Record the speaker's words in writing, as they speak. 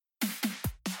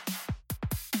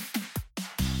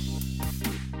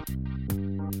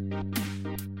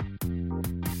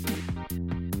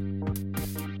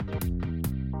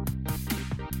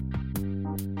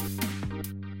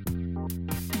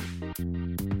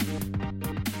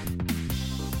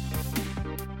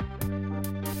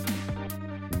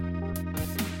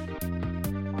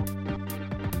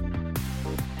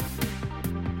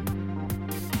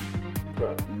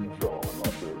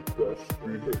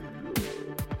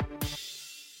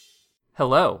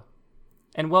Hello,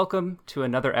 and welcome to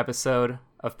another episode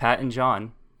of Pat and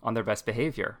John on Their Best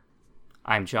Behavior.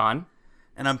 I'm John.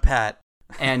 And I'm Pat.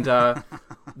 And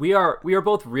we are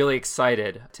both really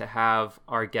excited to have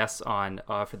our guests on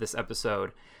for this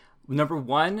episode. Number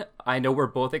one, I know we're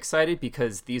both excited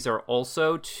because these are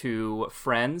also two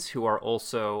friends who are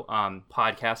also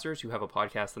podcasters who have a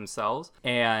podcast themselves.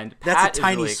 And Pat That's a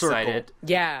tiny is really circle. excited.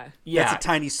 Yeah. Yeah. That's a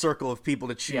tiny circle of people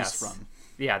to choose from.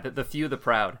 Yeah, the few, the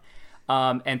proud.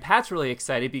 And Pat's really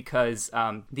excited because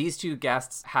these two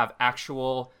guests have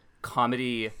actual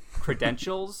comedy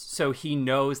credentials, so he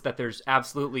knows that there's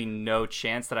absolutely no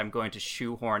chance that I'm going to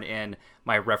shoehorn in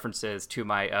my references to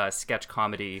my sketch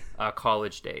comedy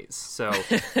college days. So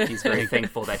he's very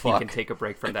thankful that he can take a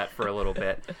break from that for a little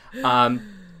bit.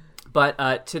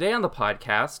 But today on the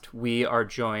podcast, we are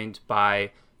joined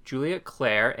by Julia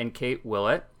Clare and Kate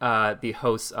Willett, the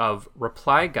hosts of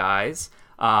Reply Guys.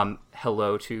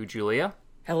 Hello to Julia.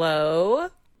 Hello.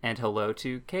 And hello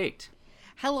to Kate.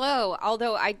 Hello.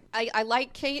 Although I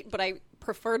like Kate, but I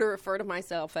prefer to refer to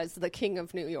myself as the King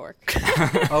of New York.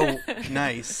 Oh,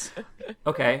 nice.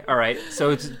 Okay, all right.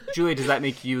 So, Julia, does that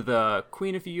make you the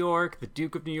Queen of New York, the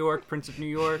Duke of New York, Prince of New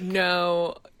York?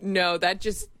 No, I'm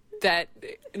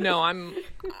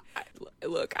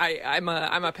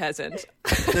a peasant.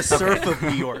 The serf of New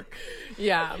York.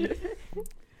 Yeah.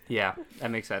 Yeah,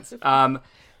 that makes sense.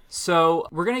 So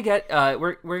we're gonna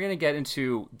get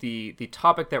into the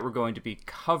topic that we're going to be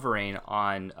covering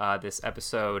on this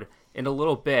episode in a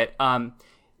little bit.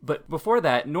 But before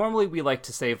that, normally we like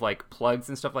to save like plugs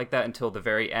and stuff like that until the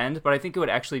very end. But I think it would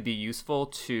actually be useful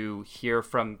to hear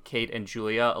from Kate and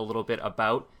Julia a little bit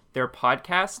about their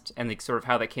podcast and like sort of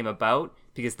how that came about,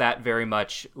 because that very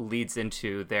much leads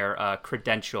into their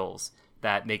credentials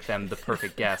that make them the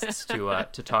perfect guests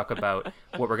to talk about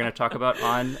what we're going to talk about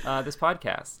on this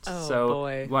podcast. Oh, so,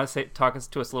 boy. You want to talk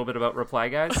to us a little bit about Reply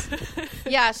Guys?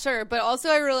 Yeah, sure. But also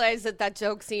I realize that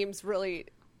joke seems really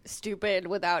stupid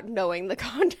without knowing the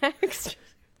context.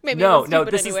 Maybe No, it was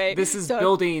stupid this anyway.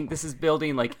 is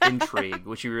building like intrigue,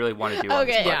 which you really want to do on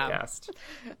Okay. this podcast.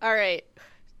 All right.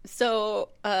 So,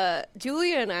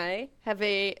 Julia and I have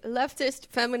a leftist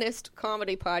feminist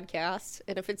comedy podcast,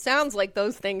 and if it sounds like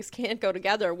those things can't go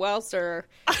together, well, sir,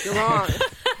 you're wrong.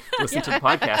 Listen to the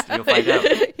podcast and you'll find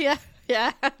out. Yeah.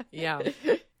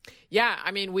 Yeah.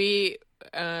 I mean,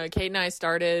 Kate and I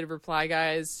started Reply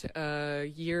Guys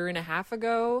a year and a half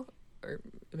ago, or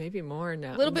maybe more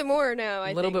now. A little bit more now,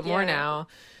 I think. more yeah.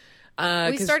 now.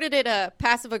 We started it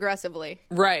passive aggressively.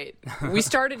 Right. We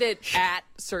started it at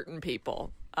certain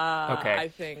people. Okay. I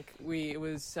think it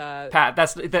was Pat,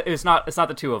 it's not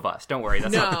the two of us. Don't worry,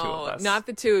 that's not the two of us. Not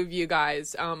the two of you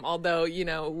guys. Although,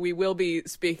 we will be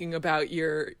speaking about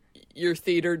your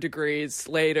theater degrees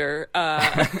later.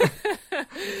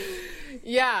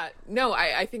 Yeah. No,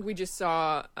 I think we just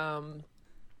saw an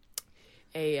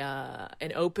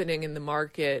opening in the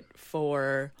market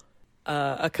for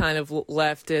a kind of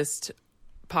leftist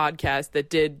podcast that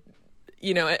did,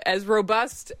 as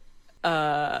robust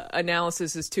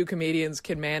analysis as two comedians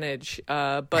can manage,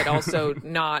 but also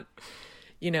not,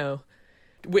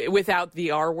 without the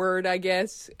R word, I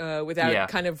guess, without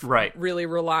kind of really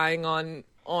relying on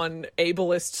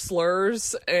ableist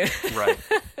slurs. Right.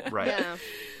 Yeah.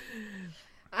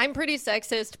 I'm pretty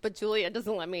sexist, but Julia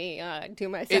doesn't let me do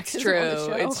my sexism It's true. on the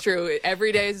show. It's true.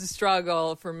 Every day is a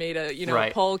struggle for me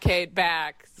to, pull Kate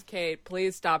back. Kate,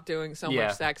 please stop doing so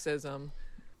much sexism.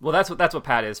 Well, that's what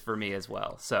Pat is for me as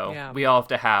well. So we all have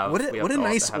to have What a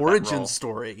nice origin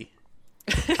story.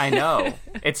 I know.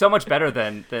 It's so much better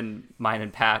than mine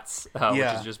and Pat's, which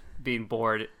is just being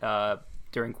bored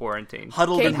during quarantine.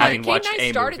 Huddled and having watched Kate and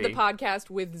I started movie. the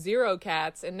podcast with 0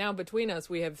 cats, and now between us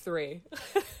we have 3.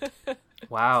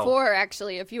 Wow. 4,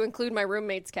 actually, if you include my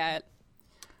roommate's cat.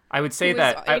 I would say Who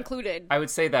that is included. I would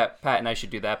say that Pat and I should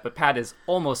do that, but Pat is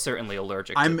almost certainly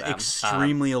allergic to them. I'm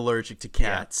extremely allergic to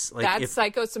cats. Yeah. That's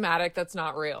psychosomatic. That's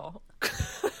not real.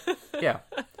 Yeah.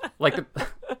 Like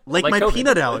my COVID.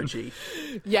 peanut allergy.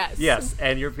 Yes,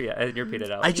 and your peanut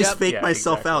allergy. I just fake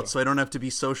myself exactly. out so I don't have to be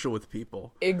social with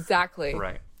people. Exactly.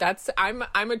 Right. I'm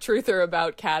a truther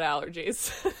about cat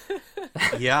allergies.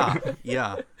 Yeah. We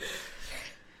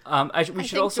I should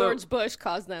think also George Bush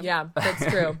caused them. Yeah, that's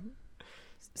true.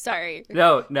 Sorry.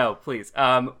 No, please.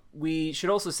 We should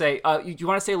also say, you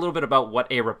want to say a little bit about what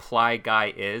a reply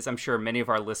guy is? I'm sure many of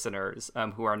our listeners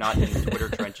who are not in the Twitter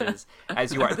trenches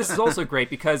as you are. This is also great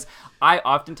because I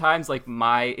oftentimes, like,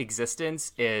 my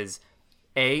existence is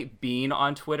being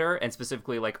on Twitter and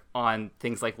specifically like on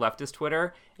things like leftist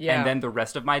Twitter. Yeah. And then the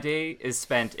rest of my day is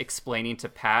spent explaining to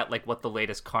Pat like what the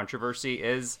latest controversy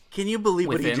is. Can you believe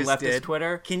what he Within just leftist did?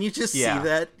 Twitter? Can you just Yeah. see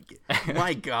that?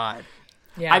 My God.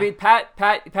 Yeah. I mean, Pat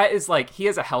is like, he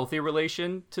has a healthy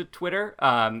relation to Twitter,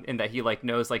 in that he like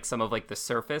knows like some of like the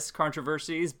surface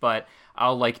controversies, but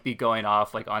I'll like be going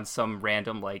off like on some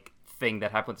random like thing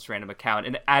that happened with this random account,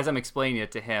 and as I'm explaining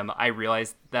it to him, I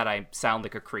realize that I sound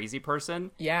like a crazy person,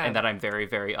 Yeah. and that I'm very,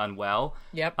 very unwell.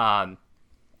 Yep.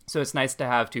 So it's nice to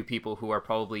have two people who are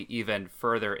probably even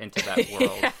further into that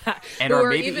world, and Who are are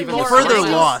maybe even even more Further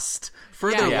unwell. lost.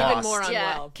 Further Yeah, lost. even more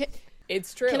Yeah. unwell.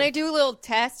 It's true. Can I do a little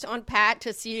test on Pat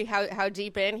to see how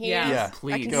deep in he Yeah. is? Yeah,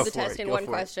 Please. I can Go do the test in one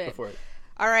question. Go for it.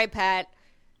 All right, Pat.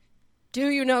 Do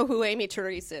you know who Amy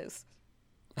Therese is?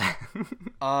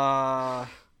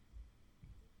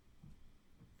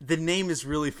 The name is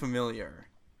really familiar.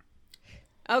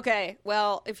 Okay,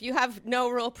 well, if you have no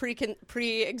real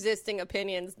pre-existing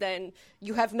opinions, then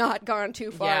you have not gone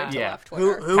too far Yeah. into Yeah. left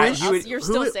Twitter. Who Pat, is you would- You're who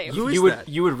still is- safe. Who is you would that?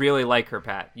 you would really like her,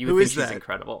 Pat. You would Who think is she's that?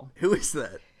 incredible. Who is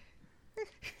that?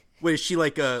 Wait, is she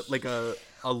like a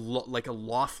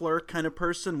Loeffler kind of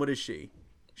person? What is she?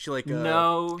 She like a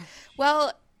No,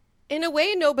 Well, in a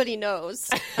way, nobody knows.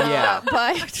 Yeah.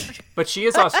 But but she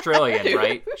is Australian,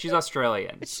 right? She's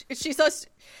Australian. she's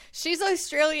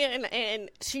Australian, and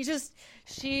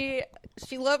she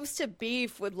loves to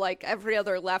beef with like every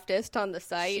other leftist on the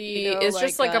site. She you know, is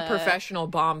just like a uh, professional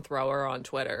bomb thrower on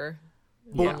Twitter.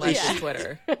 But On is leftist she-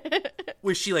 Twitter.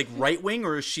 Was she like right wing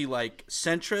or is she like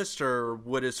centrist or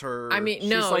what is her? I mean,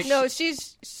 no, like- No,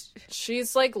 she's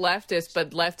she's like leftist,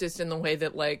 but leftist in the way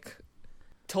that like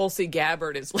Tulsi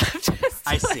Gabbard is leftist.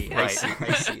 I see. I Right. see.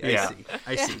 I see. I Yeah. see.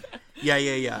 I see.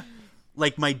 Yeah.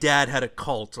 Like my dad had a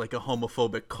cult, like a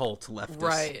homophobic cult leftist.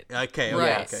 Right. Okay.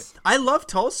 Right. Okay. I love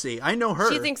Tulsi. I know her.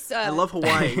 She thinks, I love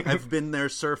Hawaii. I've been there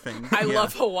surfing. I Yeah.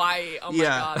 love Hawaii. Oh my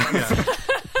Yeah. god.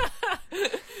 Yeah.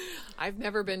 I've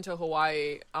never been to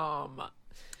Hawaii.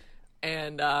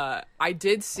 And I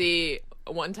did see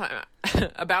one time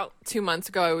about 2 months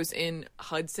ago, I was in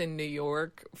Hudson, New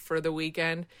York for the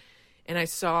weekend, and I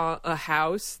saw a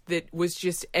house that was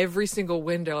just every single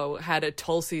window had a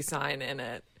Tulsi sign in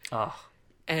it. Oh,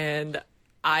 And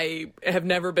I have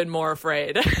never been more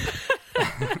afraid.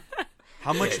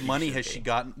 How much money has she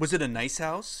gotten? Was it a nice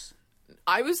house?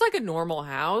 I was like a normal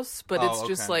house, but Oh, it's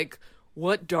just okay. like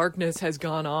what darkness has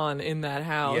gone on in that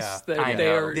house Yeah, that I they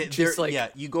know. are just like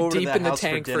you go over deep to that in the house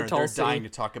tank for dinner. They're Tulsi. dying to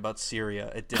talk about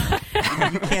Syria at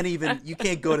dinner. you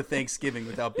can't go to Thanksgiving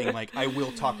without being like, I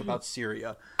will talk about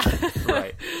Syria.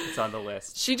 right. It's on the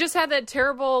list. She just had that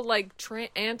terrible like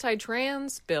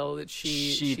anti-trans bill that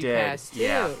she did, passed,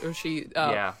 yeah. too. Or she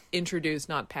Yeah. introduced,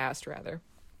 not passed, rather.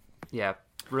 Yeah.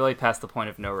 Really past the point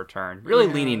of no return. Really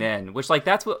leaning in, which like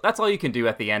that's all you can do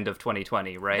at the end of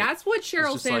 2020, right? That's what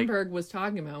Sheryl just like- Sandberg was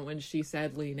talking about when she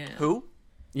said lean in. Who?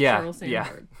 yeah. Sheryl Yeah.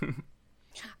 Sandberg.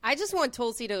 I just want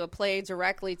Tulsi to play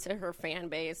directly to her fan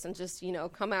base and just,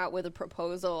 come out with a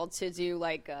proposal to do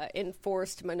like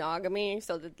enforced monogamy,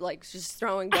 so that like she's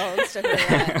throwing bones to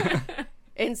her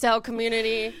incel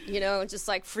community, just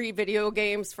like free video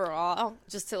games for all,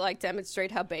 just to like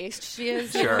demonstrate how based she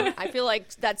is. Sure. I feel like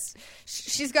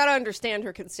she's got to understand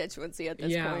her constituency at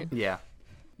this Yeah. point. Yeah.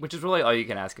 Which is really all you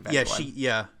can ask of Yeah,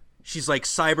 anyone. she's like,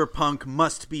 cyberpunk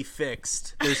must be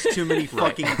fixed. There's too many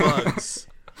fucking bugs.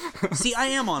 See, I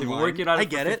am online. Been working on it I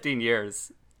get for it. 15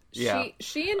 years. Yeah.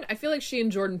 She and I feel like she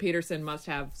and Jordan Peterson must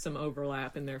have some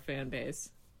overlap in their fan base.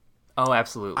 Oh,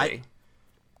 absolutely.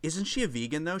 Isn't she a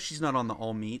vegan though? She's not on the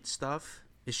all meat stuff.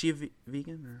 Is she a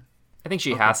vegan? Or? I think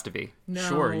she has to be. No.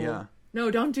 Sure, yeah.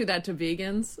 No, don't do that to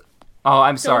vegans. Oh,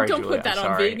 I'm sorry, Don't Julia. put that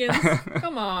I'm on sorry. vegans.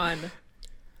 Come on.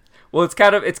 Well, it's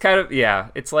kind of yeah.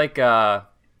 It's like a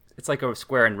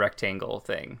square and rectangle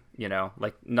thing,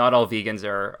 Like not all vegans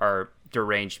are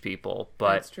deranged people,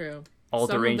 but That's true. all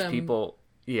Some of deranged them people,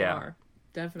 yeah, are.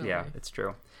 Definitely. yeah, it's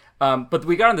true. But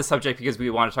we got on the subject because we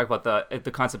want to talk about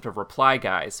the concept of reply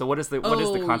guys. So what is the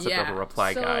concept of a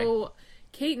reply guy? So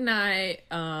Kate and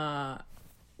I,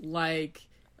 like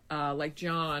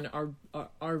John,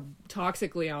 are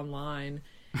toxically online,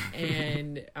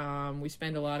 and we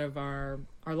spend a lot of our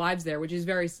lives there, which is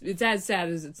it's as sad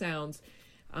as it sounds.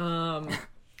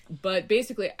 But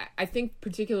basically, I think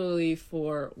particularly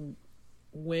for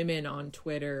women on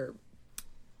Twitter,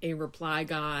 a reply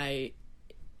guy,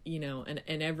 and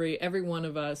every one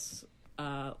of us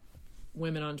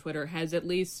women on Twitter has at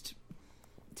least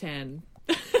 10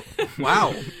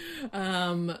 Wow.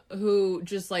 who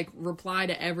just like reply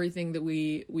to everything that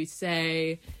we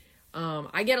say.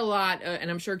 I get a lot, and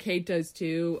I'm sure Kate does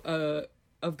too,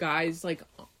 of guys like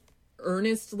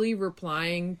earnestly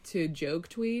replying to joke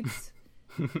tweets,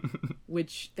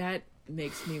 which that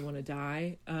makes me want to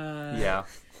die. Yeah.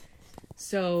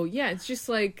 So yeah, it's just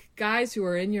like guys who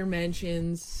are in your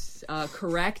mentions,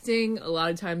 correcting. A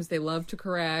lot of times they love to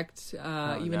correct,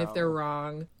 even if they're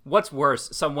wrong. What's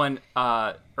worse, someone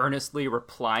earnestly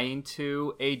replying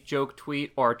to a joke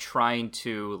tweet or trying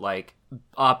to like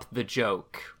up the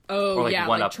joke? Oh, or, like, yeah,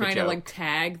 one like up the trying to joke? like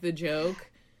tag the joke.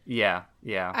 Yeah.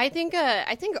 I think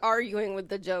arguing with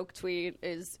the joke tweet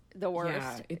is the worst.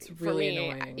 Yeah, it's for really me.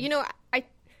 annoying. You know,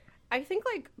 I think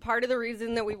like part of the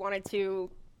reason that we wanted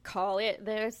to call it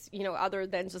this, you know, other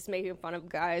than just making fun of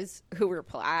guys who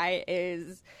reply,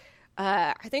 is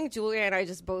I think Julia and I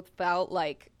just both felt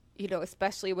like, you know,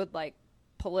 especially with like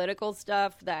political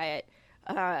stuff, that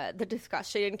the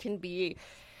discussion can be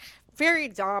very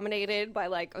dominated by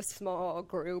like a small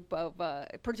group of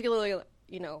particularly,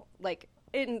 you know, like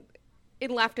in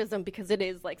leftism, because it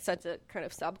is like such a kind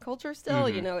of subculture still,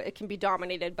 you know, it can be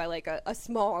dominated by like a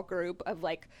small group of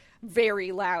like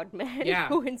very loud men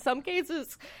who in some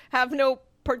cases have no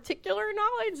particular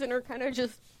knowledge and are kind of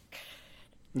just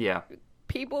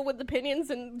people with opinions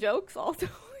and jokes also.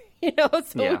 You know,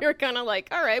 so we're kind of like,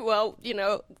 all right, well, you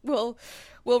know, we'll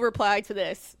reply to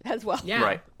this as well. Yeah.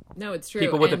 Right. No, it's true.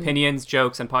 People with opinions,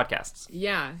 jokes, and podcasts.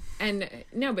 Yeah. And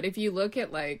no, but if you look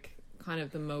at like kind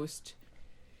of the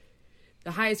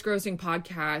highest grossing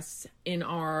podcasts in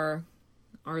our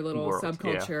little World,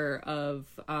 subculture of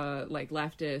like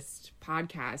leftist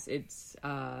podcasts, it's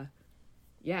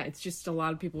it's just a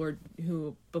lot of people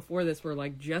who before this were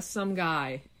like just some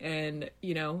guy, and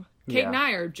you know, Kate and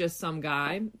I are just some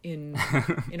guy in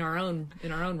our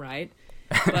own right.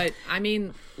 But I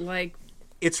mean, like,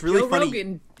 it's really Joe funny.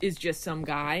 Rogan is just some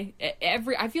guy.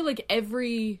 I feel like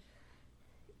every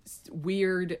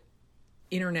weird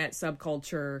internet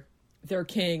subculture, their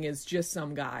king is just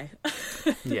some guy.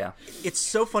 Yeah. It's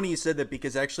so funny you said that,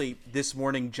 because actually this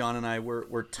morning John and I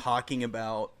were talking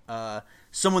about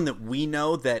someone that we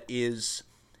know that is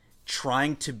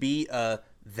trying to be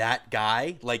that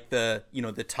guy, like the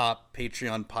top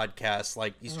Patreon podcast,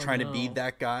 like he's trying to be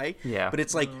that guy. Yeah. But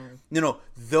it's like, no,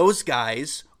 those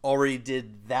guys already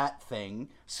did that thing,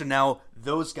 so now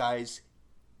those guys,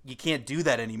 you can't do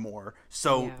that anymore.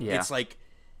 So it's like,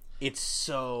 it's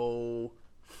so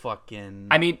fucking.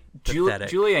 I mean,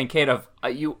 Julia and Kate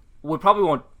we probably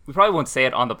won't say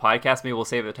it on the podcast. Maybe we'll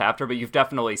save it to after. But you've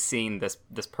definitely seen this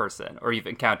person, or you've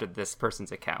encountered this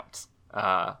person's account,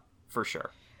 for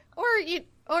sure. Or you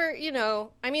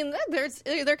know, I mean,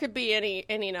 there could be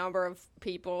any number of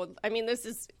people. I mean, this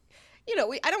is, you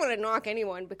know, I don't want to knock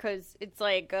anyone, because it's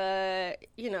like,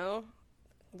 you know,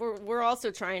 we're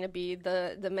also trying to be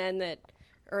the men that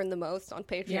earn the most on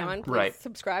Patreon. Yeah. Please Right.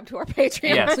 subscribe to our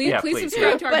Patreon. Yes. Please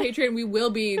subscribe to our Patreon. We will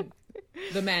be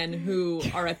the men who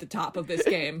are at the top of this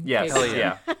game. Yes. Basically.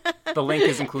 Yeah. The link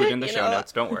is included in the You show know,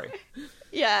 notes. Don't worry.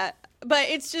 Yeah, but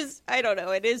it's just, I don't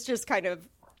know. It is just kind of,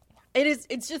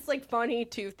 it's just like funny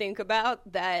to think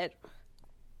about that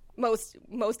most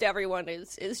everyone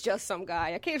is just some guy.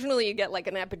 Occasionally you get like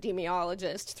an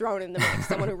epidemiologist thrown in the mix,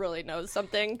 someone who really knows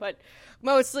something, but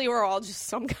mostly we're all just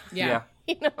some guy. Yeah.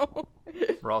 You know?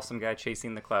 We're all some guy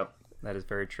chasing the clout. That is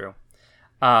very true.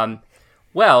 That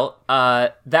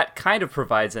kind of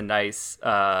provides a nice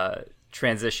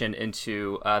transition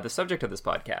into the subject of this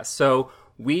podcast. So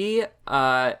we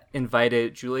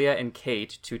invited Julia and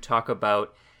Kate to talk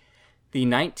about the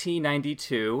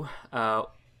 1992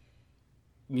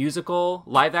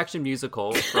 live-action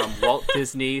musical from Walt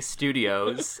Disney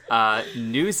Studios,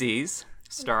 Newsies,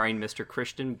 starring Mr.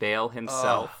 Christian Bale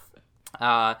himself.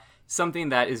 Something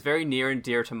that is very near and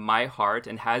dear to my heart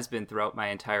and has been throughout my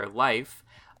entire life,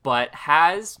 but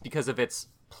has, because of its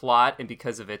plot and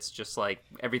because of its just like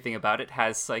everything about it,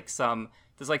 has like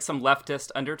there's like some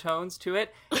leftist undertones to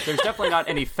it. There's definitely not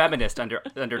any feminist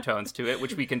undertones to it,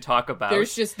 which we can talk about.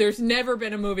 There's never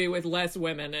been a movie with less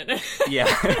women in it.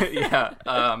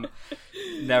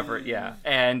 Never. Yeah.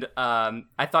 And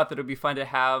I thought that it would be fun to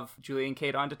have Julia and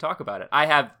Kate on to talk about it. I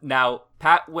have now,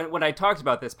 Pat, when I talked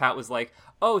about this, Pat was like,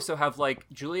 oh, so have like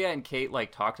Julia and Kate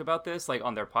like talked about this like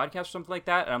on their podcast or something like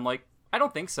that? And I'm like, I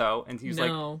don't think so. And he was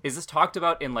like, is this talked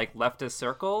about in like leftist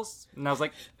circles? And I was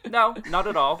like, no, not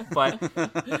at all. But,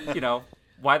 you know,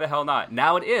 why the hell not?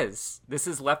 Now it is. This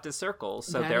is leftist circles.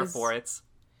 So therefore it's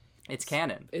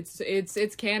canon. It's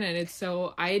canon. It's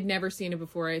so, I had never seen it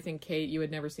before. I think, Kate, you had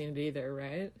never seen it either,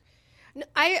 right?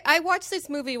 I watched this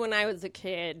movie when I was a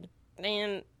kid,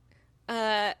 and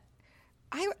I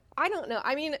don't know.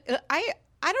 I mean,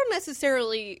 I don't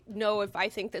necessarily know if I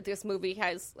think that this movie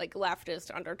has like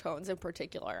leftist undertones in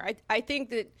particular. I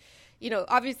think that,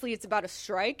 obviously it's about a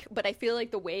strike, but I feel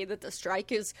like the way that the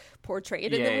strike is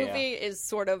portrayed in the movie is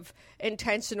sort of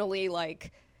intentionally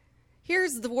like,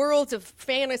 here's the world of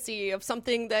fantasy of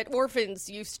something that orphans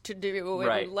used to do. And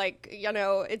right. like,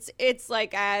 it's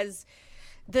like as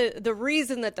the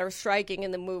reason that they're striking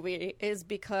in the movie is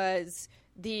because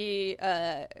the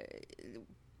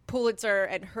Pulitzer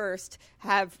and Hearst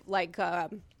have like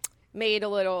made a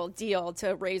little deal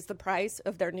to raise the price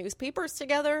of their newspapers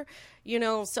together,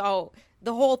 so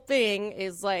the whole thing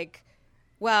is like,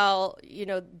 well,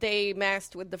 they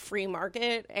messed with the free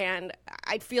market, and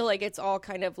I feel like it's all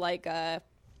kind of like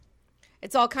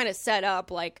it's all kind of set up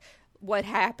like what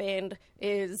happened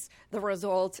is the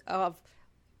result of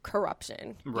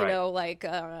corruption, right.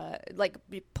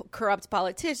 Corrupt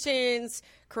politicians,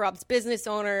 corrupt business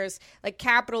owners. Like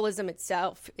capitalism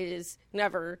itself is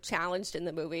never challenged in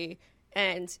the movie,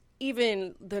 and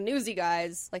even the newsy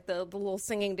guys, like the little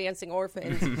singing, dancing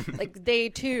orphans, like they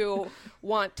too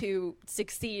want to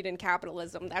succeed in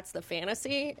capitalism. That's the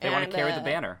fantasy. They want to carry the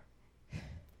banner.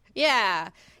 Yeah.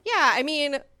 I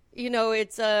mean,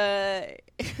 it's I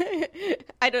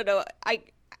don't know.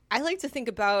 I like to think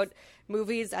about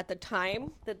movies at the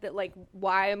time that like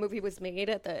why a movie was made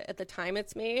at the time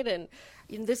it's made, and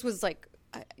this was like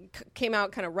came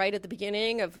out kind of right at the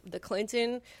beginning of the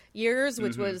Clinton years,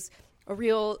 which was a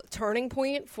real turning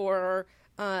point for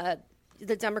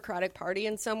the Democratic Party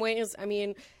in some ways. I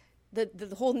mean,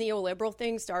 the whole neoliberal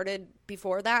thing started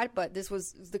before that, but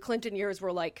the Clinton years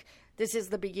were like, this is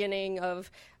the beginning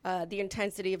of the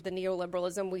intensity of the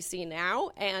neoliberalism we see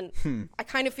now. And I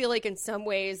kind of feel like in some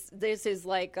ways this is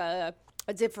like a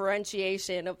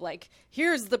differentiation of like,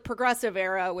 here's the progressive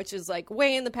era, which is like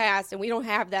way in the past, and we don't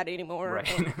have that anymore.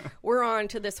 Right. And we're on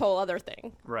to this whole other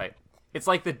thing. Right. It's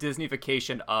like the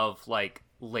Disneyfication of like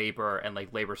labor and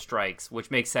like labor strikes, which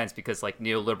makes sense because like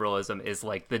neoliberalism is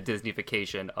like the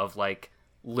Disneyfication of like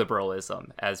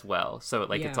liberalism as well. So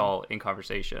like it's all in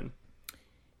conversation.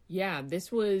 Yeah,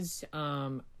 this was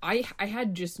I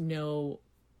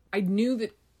knew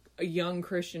that a young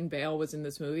Christian Bale was in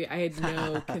this movie. I had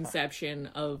no conception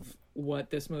of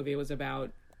what this movie was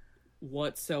about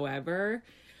whatsoever.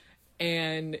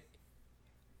 And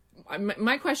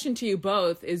my question to you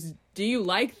both is, do you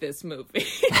like this movie?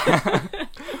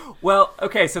 Well,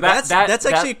 okay, so that's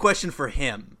actually a question for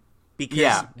him,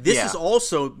 because this is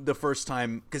also the first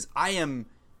time, because I am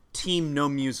team no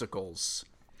musicals.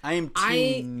 I am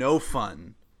team no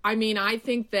fun. I mean, I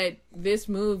think that this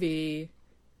movie,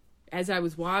 as I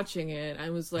was watching it, I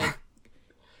was like,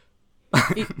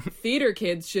 theater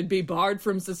kids should be barred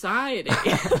from society.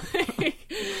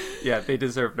 Yeah, they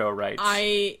deserve no rights.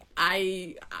 I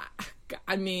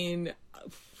mean,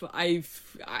 I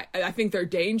think they're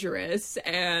dangerous,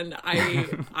 and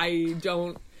I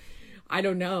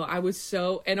don't know. I was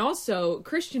so, and also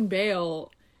Christian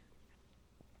Bale,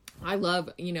 I love,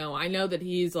 I know that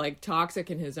he's like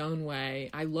toxic in his own way.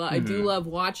 I do love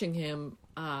watching him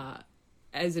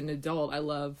as an adult. I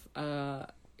love a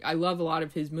lot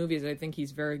of his movies. I think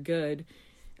he's very good.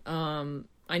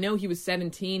 I know he was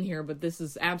 17 here, but this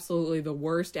is absolutely the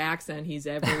worst accent he's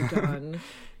ever done.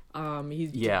 He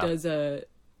does a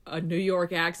New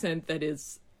York accent that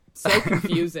is so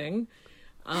confusing.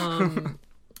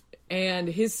 And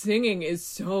his singing is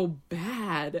so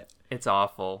bad. It's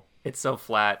awful. It's so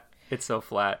flat.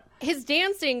 His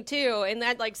dancing too, in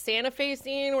that like Santa Fe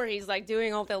scene where he's like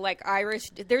doing all the like Irish.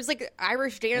 There's like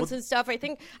Irish dance and stuff. I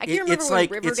can't remember it's when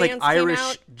like Riverdance it's like Irish came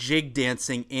out. jig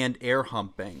dancing and air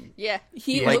humping. Yeah,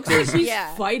 he looks like he's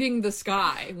fighting the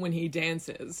sky when he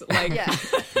dances. Like,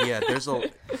 There's a.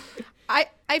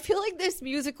 I feel like this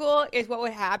musical is what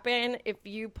would happen if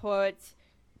you put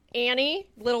Annie,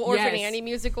 Little Orphan Annie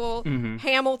musical,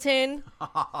 Hamilton,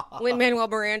 Lin-Manuel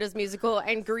Miranda's musical,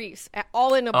 and Grease,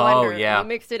 all in a blender. You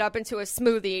mixed it up into a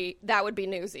smoothie. That would be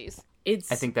Newsies. I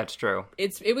think that's true.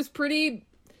 It was pretty.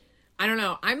 I don't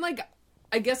know.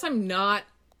 I guess I'm not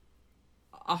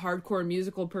a hardcore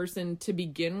musical person to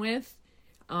begin with,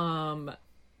 but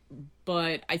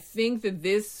I think that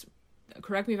this.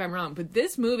 Correct me if I'm wrong, but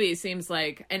this movie seems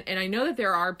like, and I know that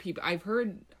there are people. I've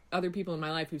heard other people in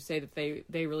my life who say that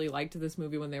they really liked this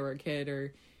movie when they were a kid,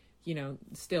 or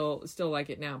still like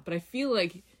it now. But I feel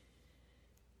like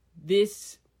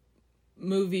this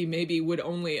movie maybe would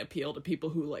only appeal to people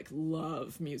who like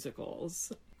love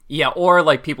musicals. Yeah, or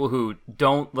like people who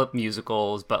don't love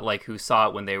musicals but like who saw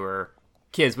it when they were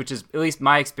kids, which is at least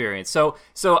my experience. So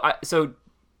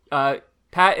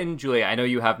Pat and Julia, I know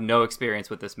you have no experience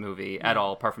with this movie at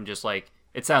all, apart from just like,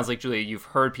 it sounds like, Julia, you've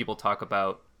heard people talk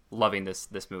about loving this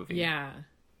movie. Yeah.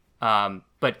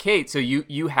 But Kate, so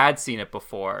you had seen it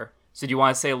before. So do you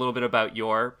want to say a little bit about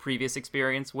your previous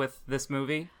experience with this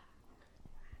movie?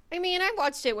 I mean, I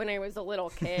watched it when I was a little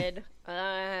kid.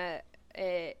 Yeah,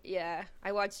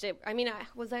 I watched it. I mean,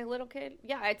 was I a little kid?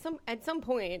 Yeah, at some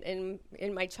point in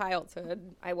my childhood,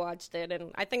 I watched it,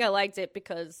 and I think I liked it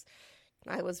because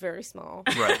I was very small.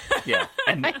 Right. Yeah.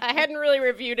 And I hadn't really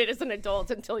reviewed it as an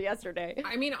adult until yesterday.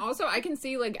 I mean, also, I can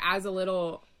see, like,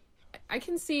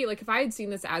 if I had seen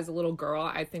this as a little girl,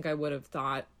 I think I would have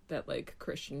thought that, like,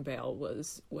 Christian Bale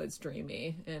was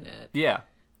dreamy in it. yeah.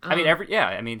 I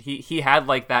mean, he had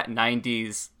like that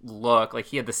 90s look. Like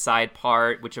he had the side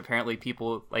part, which apparently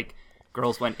people like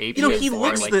girls went ape. You know, he for,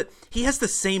 looks like, he has the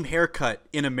same haircut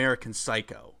in American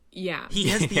Psycho. Yeah. He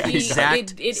has the Yeah,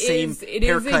 exact same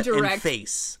haircut and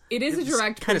face. It is a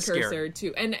direct kinda precursor scary.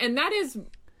 to, and that is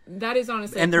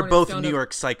honestly, And a they're both cornerstone New of-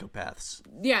 York psychopaths.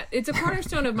 Yeah, it's a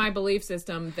cornerstone of my belief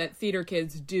system that theater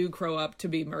kids do grow up to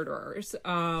be murderers.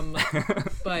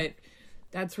 But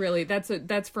that's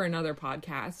for another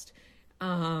podcast.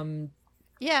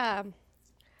 Yeah.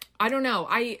 I don't know.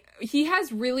 I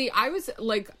was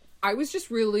just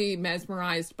really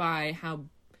mesmerized by how,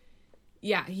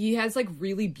 yeah, he has like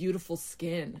really beautiful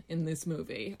skin in this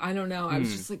movie. I don't know. I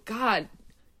was just like, God,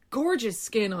 gorgeous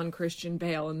skin on Christian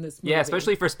Bale in this movie. Yeah,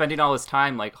 especially for spending all his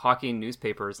time like hawking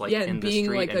newspapers like in and the being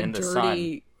street like and a in the sun.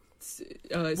 dirty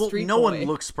Well, street no boy. one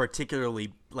looks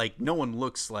particularly like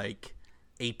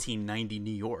 1890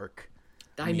 New York.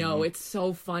 I know, it's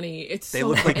so funny. They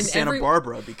look like and Santa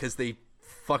Barbara because it's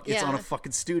Yeah. on a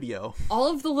fucking studio.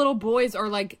 all of the little boys are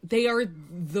like, they are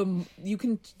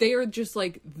just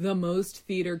like the most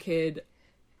theater kid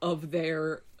of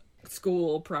their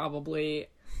school, probably.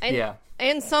 And, Yeah.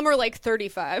 And some are like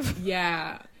 35.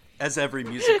 Yeah. As every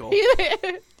musical.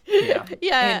 Yeah.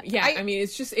 Yeah. And I mean,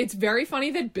 it's very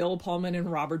funny that Bill Pullman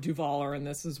and Robert Duvall are in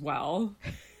this as well.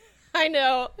 I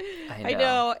know. I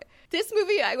know. This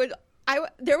movie,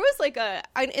 there was like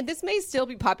and this may still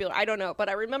be popular, I don't know, but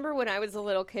I remember when I was a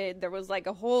little kid, there was like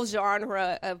a whole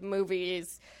genre of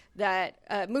movies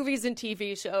movies and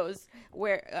TV shows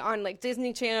where on like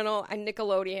Disney Channel and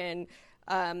Nickelodeon,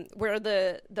 where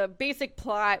the basic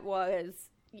plot was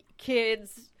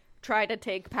kids try to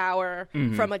take power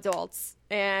from adults,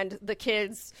 and the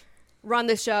kids run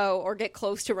the show or get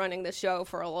close to running the show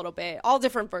for a little bit. All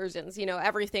different versions,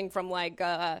 everything from like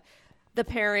The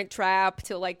Parent Trap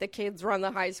to like the kids run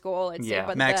the high school at Saved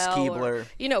by the Max Bell,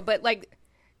 Keebler. but like,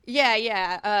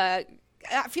 yeah.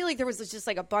 I feel like there was just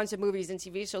like a bunch of movies and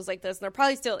TV shows like this, and there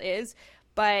probably still is,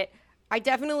 but I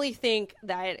definitely think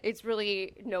that it's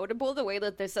really notable the way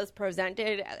that this is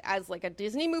presented as like a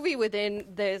Disney movie within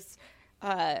this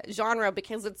genre,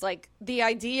 because it's like the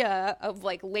idea of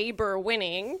like labor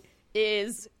winning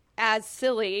is as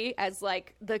silly as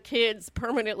like the kids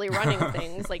permanently running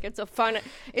things. Like it's a fun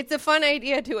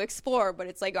idea to explore, but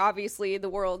it's like obviously the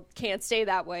world can't stay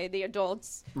that way. The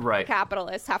adults, Right.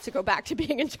 capitalists, have to go back to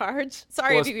being in charge.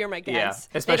 Sorry Well, if you're my yeah, kids.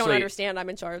 They don't especially- understand I'm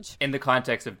in charge. In the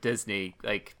context of Disney,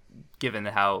 like given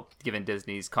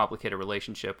Disney's complicated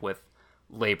relationship with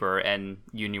labor and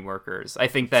union workers, I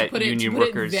think that union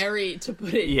workers very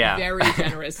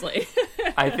generously.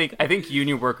 I think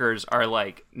union workers are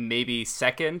like maybe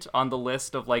second on the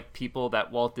list of like people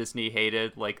that Walt Disney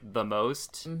hated like the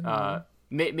most.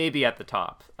 Maybe at the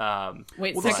top.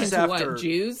 Wait, Well, second this to is what? after-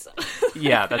 Jews?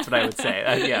 Yeah, that's what I would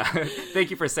say. Yeah,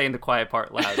 thank you for saying the quiet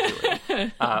part loud.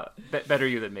 Julie. Better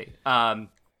you than me.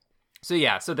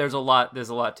 So there's a lot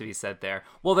to be said there.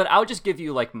 Well, then I'll just give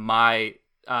you like my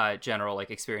general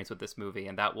like experience with this movie,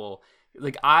 and that will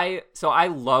like I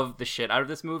love the shit out of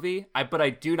this movie. But I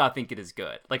do not think it is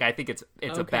good. Like I think it's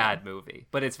a bad movie,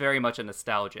 but it's very much a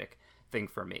nostalgic thing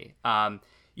for me.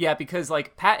 Yeah, because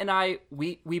like Pat and I,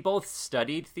 we both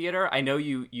studied theater. I know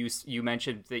you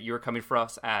mentioned that you were coming for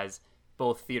us as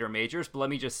both theater majors, but let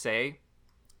me just say,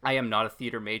 I am not a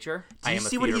theater major. I Do you am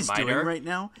see a what theater he's minor, doing right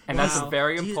now? and that's a Wow.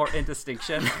 very important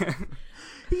distinction.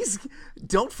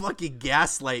 Don't fucking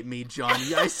gaslight me, John.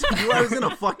 I knew I was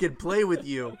gonna fucking play with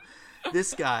you.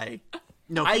 This guy.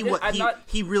 No,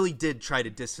 he really did try to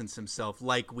distance himself,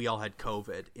 like we all had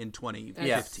COVID in 2015.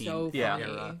 That's so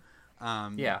Yeah.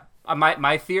 funny. Yeah.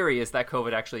 My theory is that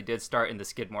COVID actually did start in the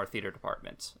Skidmore Theater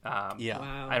Department. Yeah.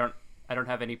 Wow. I don't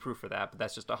have any proof for that, but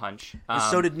that's just a hunch.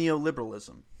 So did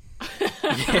neoliberalism.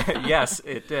 Yes,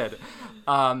 it did.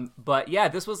 But yeah,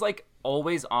 this was like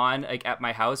always on like at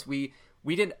my house. We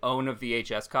didn't own a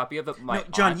VHS copy of it. My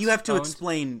John, aunt you have to owned.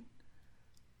 explain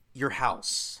your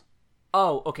house.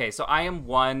 Oh, okay. So I am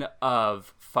one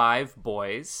of 5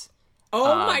 boys.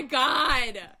 Oh my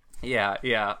God.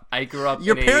 Yeah. I grew up.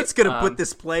 Your in parents could have a, put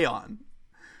this play on.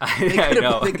 I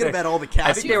know. They could have had all the cast.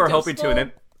 I think they were hoping to, and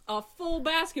then a full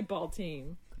basketball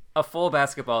team. A full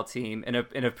basketball team in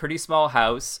a pretty small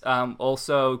house.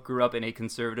 Also grew up in a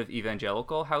conservative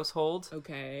evangelical household.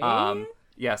 Okay.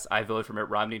 Yes, I voted for Mitt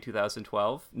Romney in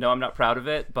 2012. No, I'm not proud of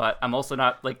it, but I'm also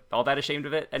not like all that ashamed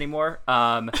of it anymore.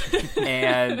 So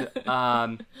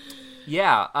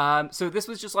this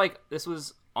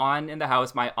was on in the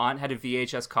house. My aunt had a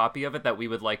VHS copy of it that we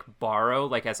would like borrow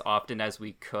like as often as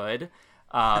we could.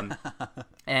 And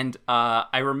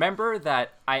I remember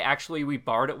that we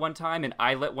borrowed it one time and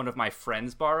I let one of my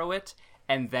friends borrow it,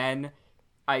 and then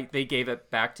they gave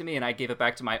it back to me and I gave it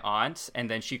back to my aunt, and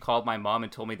then she called my mom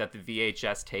and told me that the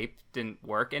VHS tape didn't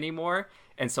work anymore,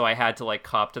 and so I had to like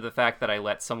cop to the fact that I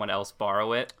let someone else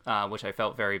borrow it, which I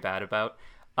felt very bad about.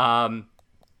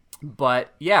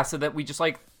 But yeah, so that we just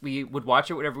like we would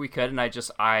watch it whenever we could, and I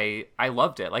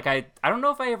loved it. Like I don't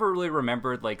know if I ever really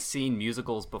remembered like seeing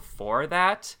musicals before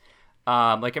that.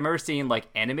 Like I remember seeing like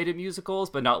animated musicals,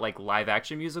 but not like live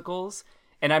action musicals.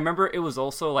 And I remember it was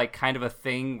also like kind of a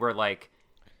thing where like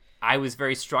I was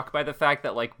very struck by the fact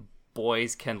that like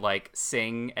boys can like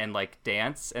sing and like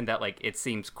dance, and that like it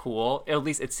seems cool. At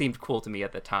least it seemed cool to me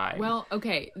at the time. Well,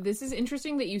 okay, this is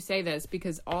interesting that you say this,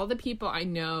 because all the people I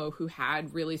know who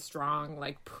had really strong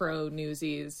like pro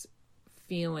Newsies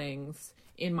feelings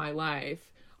in my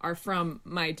life are from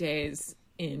my days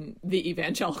in the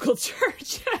evangelical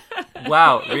church.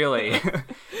 Wow, really?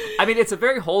 I mean, it's a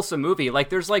very wholesome movie. Like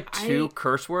there's like two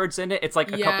curse words in it. It's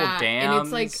like a couple dams. And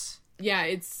it's like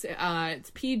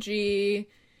it's PG.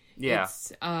 Yeah.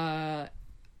 It's I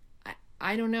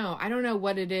don't know. I don't know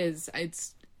what it is.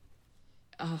 It's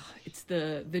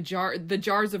the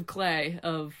jars of clay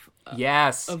of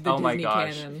yes. of the my Disney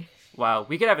gosh. canon. Wow,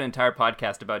 we could have an entire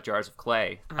podcast about jars of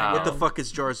clay. What the fuck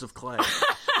is jars of clay?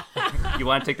 You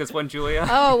want to take this one, Julia?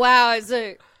 Oh wow,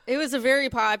 it was a very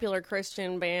popular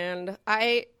Christian band.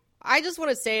 I just want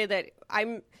to say that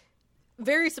I'm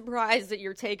very surprised that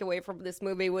your takeaway from this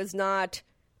movie was not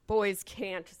boys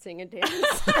can't sing and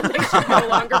dance and they should no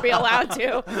longer be allowed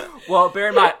to. Well, bear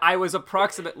in mind, I was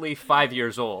approximately 5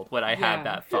 years old when I had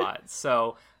that thought,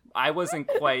 so I wasn't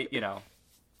quite,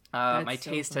 my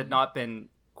taste had not been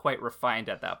quite refined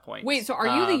at that point. Wait, so are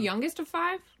you the youngest of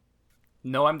 5?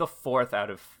 No, I'm the 4th out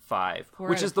of 5,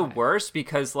 which out is of the 5. worst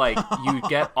because like you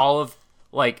get all of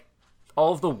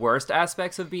the worst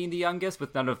aspects of being the youngest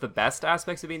with none of the best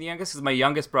aspects of being the youngest. Because my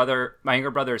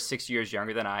younger brother is 6 years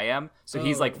younger than I am, so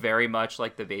he's like very much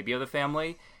like the baby of the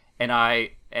family, and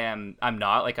I'm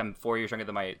not. Like I'm 4 years younger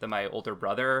than my older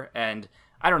brother, and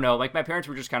I don't know, like my parents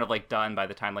were just kind of like done by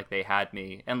the time like they had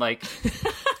me, and like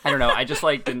I don't know, I just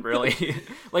like didn't really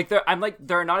like there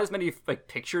are not as many like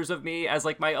pictures of me as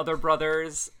like my other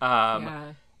brothers.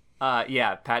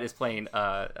 Pat is playing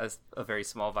a very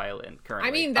small violin currently.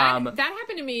 I mean, that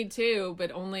happened to me too,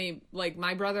 but only, like,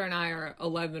 my brother and I are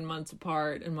 11 months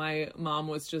apart, and my mom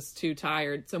was just too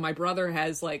tired. So my brother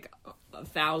has, like,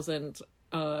 1,000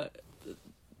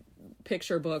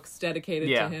 picture books dedicated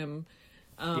to him.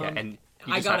 And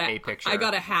you just have a picture. I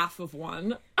got a half of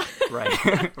one.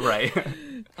 Right, right.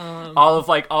 All of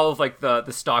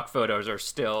the stock photos are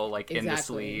still, like, in the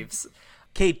sleeves.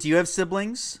 Kate, do you have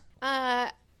siblings?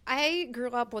 I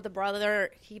grew up with a brother.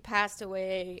 He passed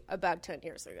away about 10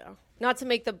 years ago. Not to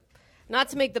make the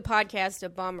podcast a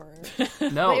bummer.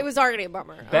 No, but it was already a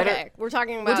bummer. Better. Okay, we're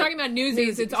talking about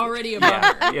Newsies. It's already a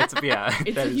bummer.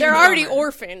 They're already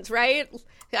orphans, right?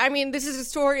 I mean, this is a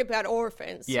story about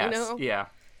orphans. Yes, you know? yeah.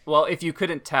 Well, if you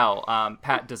couldn't tell,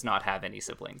 Pat does not have any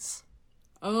siblings.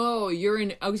 Oh, you're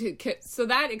an... Okay, so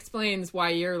that explains why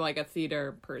you're like a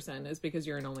theater person, is because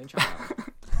you're an only child.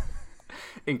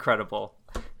 Incredible.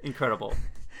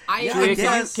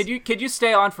 Julia, could you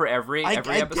stay on for every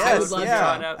episode? Guess,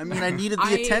 yeah. I mean, I needed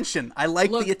the attention. I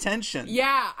like the attention.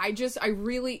 Yeah, I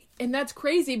really, and that's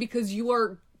crazy because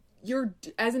you're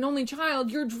as an only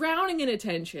child, you're drowning in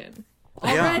attention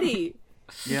already.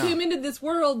 Yeah. You came into this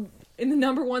world in the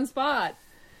number one spot.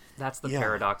 That's the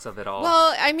paradox of it all.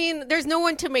 Well, I mean, there's no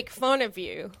one to make fun of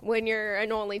you when you're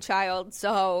an only child,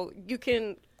 so you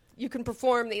can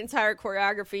perform the entire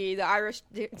choreography, the Irish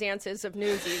dances of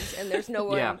Newsies, and there's no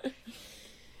one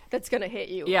that's gonna hit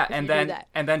you. Yeah, and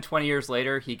then 20 years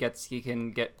later, he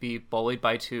can be bullied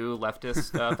by 2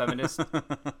 leftist feminist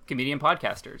comedian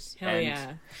podcasters. Hell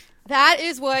yeah. That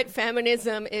is what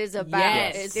feminism is about.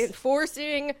 Yes. Is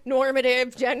enforcing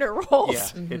normative gender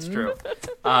roles. Yeah, it's true.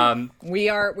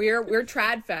 We're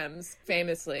trad femmes,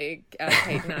 famously,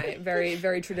 Kate and I, very,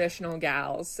 very traditional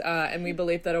gals, and we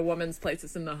believe that a woman's place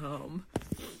is in the home.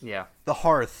 Yeah. The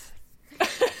hearth.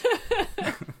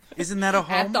 Isn't that a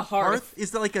home? At the hearth. Is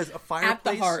that like a fireplace? At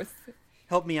the hearth.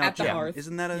 Help me out, At the Jim. hearth.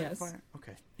 Isn't that a Yes. fire?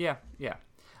 Okay. Yeah.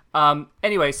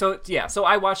 Anyway, so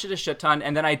I watched it a shit ton,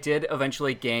 and then I did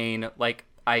eventually gain, like,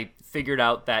 I figured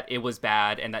out that it was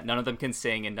bad and that none of them can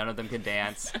sing and none of them can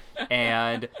dance, but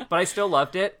I still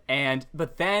loved it.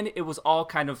 But then it was all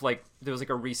kind of like, there was like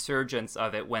a resurgence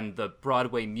of it when the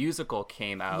Broadway musical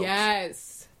came out.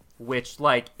 Yes. Which,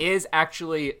 like, is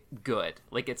actually good.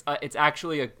 Like, it's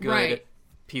actually a good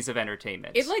piece of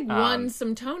entertainment. It, like, won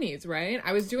some Tonys, right?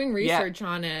 I was doing research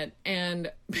on it,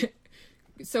 and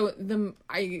so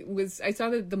I saw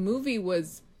that the movie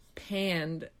was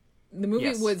panned. The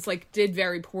movie was, like, did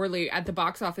very poorly at the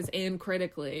box office and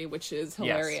critically, which is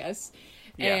hilarious.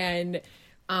 Yes.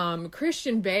 Yeah. And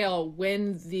Christian Bale,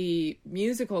 when the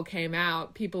musical came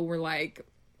out, people were like,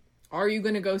 are you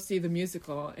going to go see the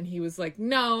musical? And he was like,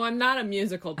 no, I'm not a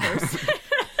musical person.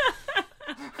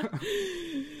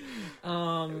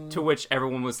 To which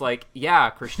everyone was like, yeah,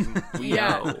 Christian, we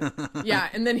know. Yeah,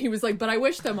 and then he was like, but I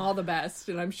wish them all the best,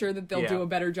 and I'm sure that they'll do a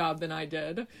better job than I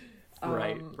did.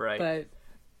 Right. But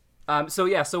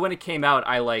so when it came out,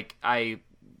 I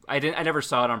never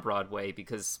saw it on Broadway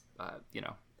because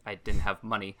I didn't have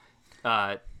money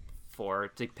to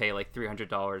pay like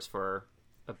 $300 for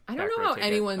a I don't know how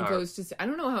anyone goes to see, I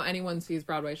don't know how anyone sees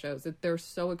Broadway shows. They're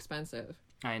so expensive.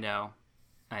 I know.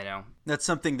 That's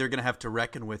something they're going to have to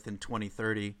reckon with in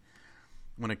 2030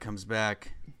 when it comes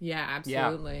back. Yeah,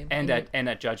 absolutely. Yeah. And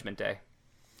at Judgment Day.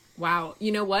 Wow.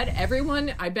 You know what? I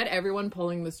bet everyone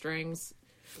pulling the strings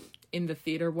in the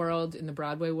theater world, in the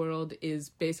Broadway world, is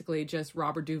basically just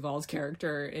Robert Duvall's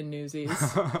character in Newsies.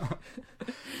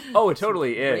 Oh, it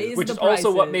totally is. Which is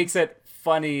also what makes it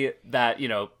funny that,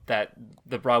 that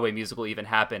the Broadway musical even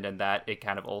happened and that it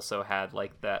kind of also had,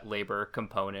 like, that labor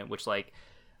component, which, like,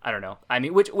 I don't know. I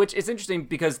mean, which is interesting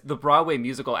because the Broadway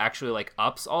musical actually, like,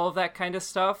 ups all of that kind of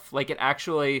stuff. Like, it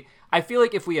actually, I feel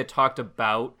like if we had talked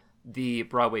about the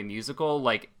Broadway musical,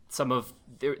 like,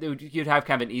 you'd have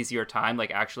kind of an easier time,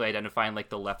 like, actually identifying, like,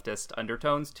 the leftist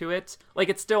undertones to it. Like,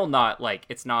 it's still not, like,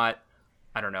 it's not,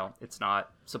 I don't know, it's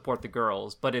not support the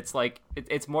girls, but it's, like,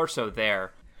 it's more so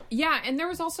there. Yeah, and there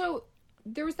was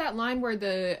that line where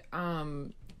they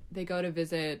go to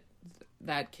visit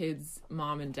that kid's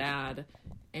mom and dad,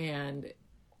 and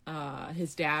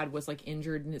his dad was, like,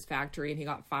 injured in his factory and he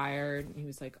got fired, and he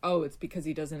was like, oh, it's because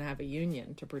he doesn't have a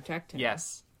union to protect him.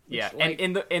 Yes. Which, yeah, like,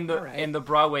 and in the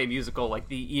Broadway musical, like,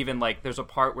 there's a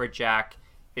part where Jack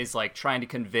is, like, trying to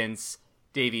convince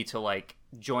Davy to, like,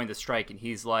 join the strike, and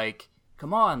he's like,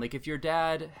 come on, like, if your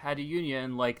dad had a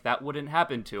union, like, that wouldn't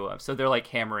happen to him. So they're, like,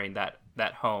 hammering that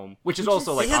home, which is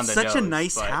also, like, on the nose. They had such a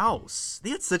nice house. They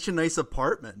had such a nice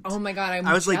apartment. Oh my god,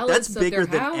 I was like, that's bigger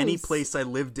than any place I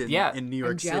lived in New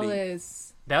York City.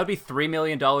 Jealous. That would be $3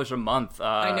 million a month.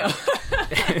 I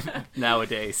know.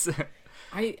 Nowadays.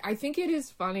 I think it is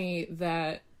funny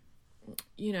that,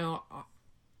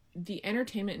 the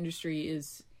entertainment industry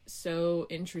is so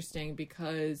interesting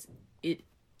because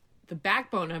the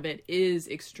backbone of it is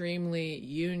extremely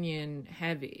union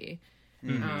heavy.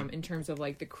 Mm-hmm. In terms of,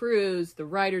 like, the crews, the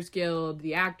Writers Guild,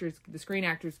 the Screen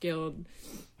Actors Guild.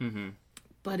 Mm-hmm.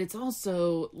 But it's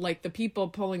also, like, the people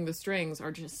pulling the strings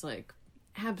are just, like,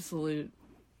 absolute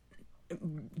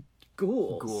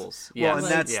ghouls. Yeah. Well,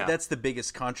 and that's the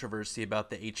biggest controversy about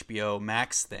the HBO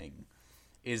Max thing,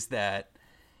 is that,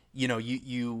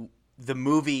 the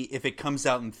movie, if it comes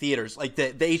out in theaters, like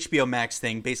the HBO Max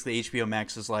thing, basically HBO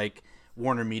Max is like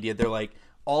Warner Media. They're like,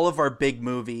 all of our big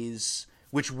movies,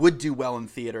 which would do well in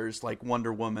theaters, like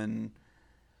Wonder Woman.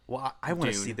 Well, I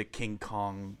want to see the King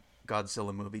Kong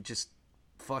Godzilla movie. Just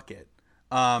fuck it.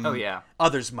 Oh, yeah.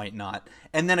 Others might not.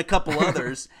 And then a couple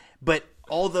others. But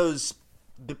all the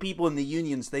people in the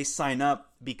unions, they sign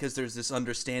up because there's this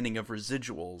understanding of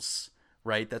residuals,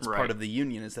 right? That's part of the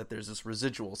union, is that there's this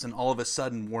residuals. And all of a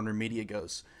sudden, Warner Media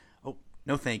goes, oh,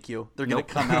 no thank you. They're going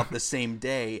to come out the same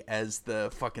day as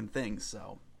the fucking thing,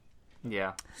 so.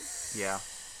 Yeah.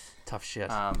 Tough shit.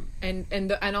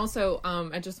 And also,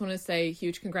 I just want to say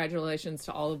huge congratulations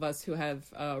to all of us who have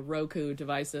Roku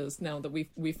devices now that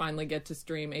we finally get to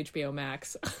stream HBO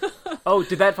Max. Oh,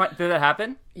 did that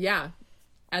happen? Yeah,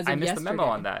 as of I missed yesterday. the memo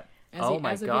on that. Oh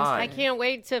my god! I can't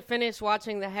wait to finish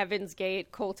watching the Heaven's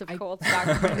Gate Cult of Cults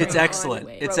documentary. It's excellent.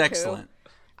 It's Roku. excellent.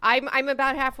 I'm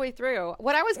about halfway through.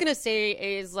 What I was gonna say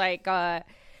is, like, I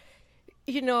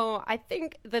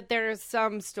think that there's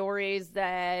some stories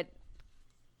that,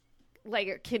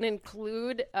 like, can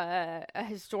include a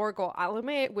historical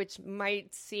element, which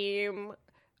might seem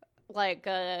like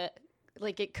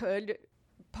it could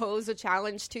pose a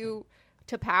challenge to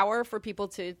power for people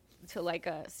to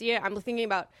see it. I'm thinking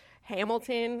about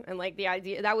Hamilton and, like, the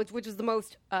idea which is the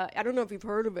most I don't know if you've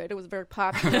heard of it. It was a very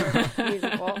popular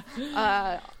musical.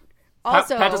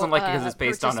 Also, Pat doesn't like it because it's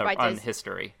based on purchased by on Dis-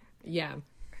 history. Yeah.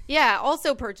 Yeah,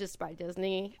 also purchased by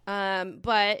Disney.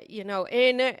 But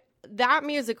in that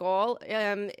musical,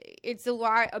 it's a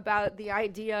lot about the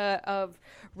idea of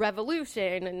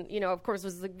revolution, and of course, it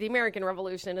was the American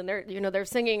Revolution, and they're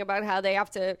singing about how they have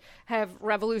to have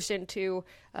revolution to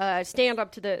stand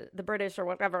up to the British or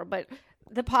whatever. But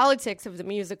the politics of the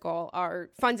musical are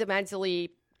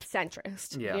fundamentally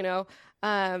centrist. Yeah.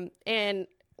 And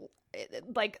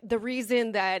like the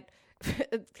reason that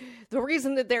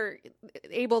they're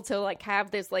able to like have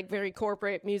this like very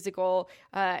corporate musical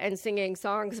and singing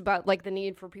songs about like the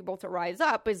need for people to rise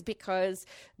up is because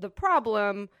the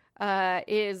problem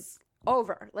is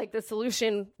over. Like the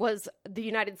solution was the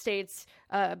United States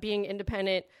being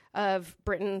independent of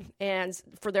Britain and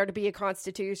for there to be a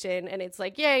constitution, and it's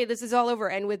like, yay, this is all over.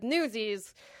 And with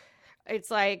Newsies, it's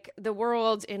like the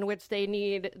world in which they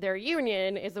need their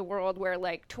union is a world where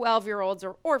like 12-year-olds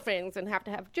are orphans and have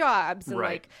to have jobs. And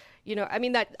Right. I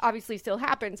mean, that obviously still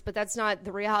happens, but that's not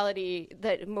the reality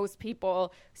that most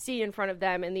people see in front of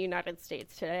them in the United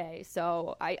States today.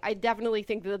 So I definitely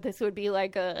think that this would be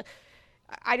like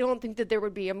I don't think that there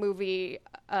would be a movie,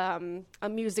 a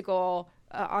musical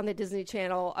on the Disney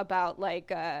Channel about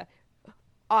like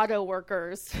auto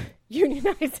workers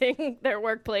unionizing their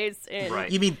workplace in Right.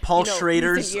 You mean Paul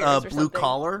Schrader's recent years or Blue something.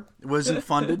 Collar wasn't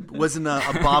funded? Wasn't a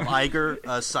Bob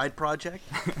Iger side project?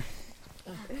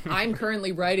 I'm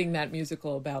currently writing that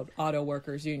musical about auto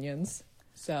workers unions,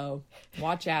 so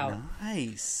watch out.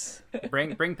 Nice.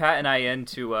 Bring Pat and I in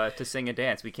to sing and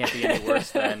dance. We can't be any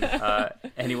worse than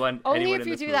anyone. Only anyone if in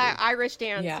you this do movie. that Irish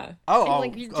dance. Yeah. Oh, And,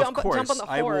 like, you of jump course. on the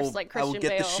horse like I will Christian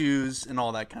get the Bale. shoes and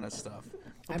all that kind of stuff.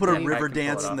 I'll I put a believe- river I can pull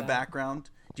dance it in the off. background.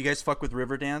 Do you guys fuck with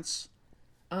river dance?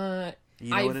 You know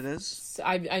what it is?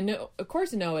 I know, of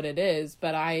course, I know what it is,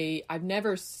 but I've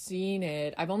never seen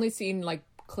it. I've only seen like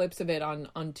clips of it on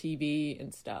TV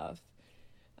and stuff.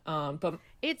 But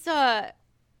It's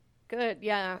good.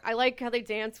 Yeah, I like how they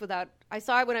dance without. I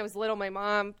saw it when I was little. My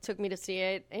mom took me to see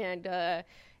it, and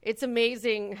it's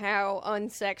amazing how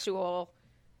unsexual,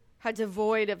 how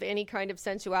devoid of any kind of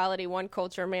sensuality one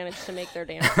culture managed to make their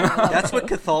dance. And I love That's it. what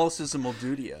Catholicism will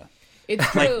do to you. it's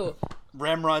true.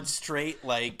 Ramrod straight,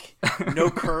 like no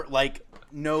kind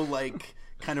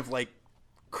of like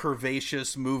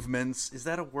curvaceous movements. Is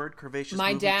that a word? Curvaceous.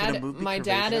 my movement? Can a dad move be my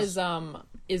dad curvaceous?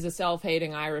 is a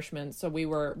self-hating Irishman, so we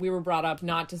were brought up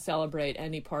not to celebrate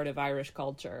any part of Irish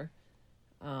culture.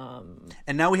 And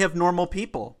now we have normal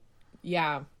people.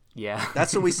 Yeah, Yeah.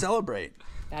 That's what we celebrate.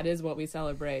 that is what we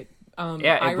celebrate.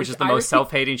 Yeah, which is the most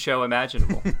self-hating show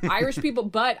imaginable. Irish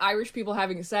people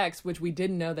having sex, which we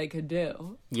didn't know they could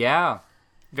do. Yeah,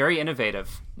 very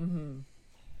innovative. Mm-hmm.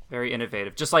 Very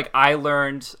innovative. Just like I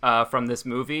learned from this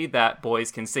movie that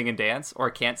boys can sing and dance or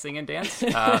can't sing and dance.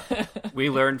 We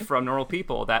learned from normal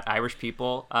people that Irish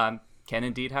people can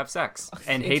indeed have sex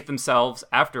and hate themselves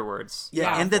afterwards. Yeah,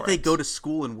 Yeah. and that for they it. go to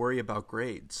school and worry about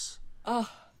grades.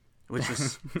 Which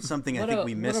is something I What think a-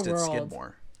 we what missed a at world.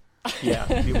 Skidmore.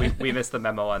 Yeah, we missed the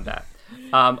memo on that.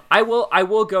 I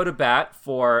will go to bat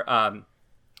for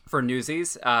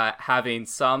Newsies having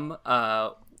some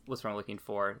what's what I'm looking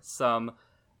for, some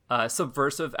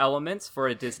subversive elements for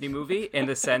a Disney movie, in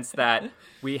the sense that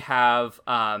we have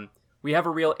a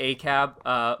real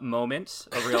ACAB moment,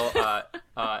 a real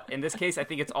in this case I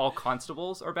think it's all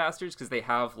constables are bastards because they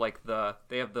have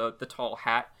the tall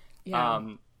hat. Yeah.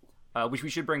 Which we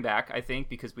should bring back, I think,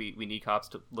 because we need cops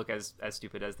to look as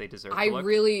stupid as they deserve I to look.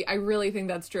 really think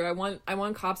that's true. I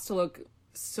want cops to look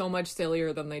so much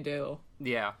sillier than they do.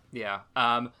 Yeah.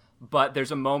 But there's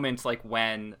a moment like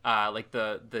when like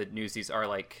the Newsies are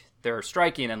like they're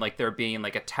striking and like they're being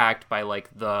like attacked by like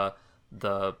the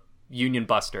Union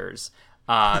Busters.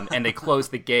 And they close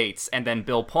the gates, and then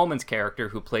Bill Pullman's character,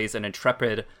 who plays an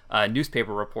intrepid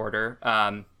newspaper reporter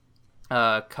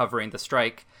covering the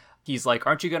strike, he's like,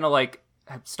 "Aren't you gonna like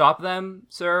stop them,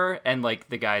 sir?" And like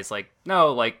the guy's like,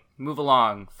 "No, like move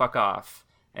along, fuck off."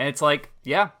 And it's like,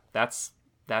 yeah, that's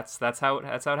how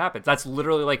it happens. That's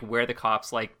literally like where the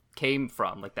cops like came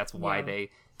from. Like that's why Yeah.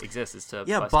 they exist, is to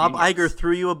Yeah, bust Bob unions. Iger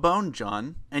threw you a bone,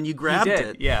 John, and you He grabbed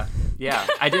did, it. yeah.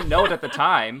 I didn't know it at the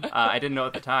time.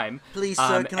 Please,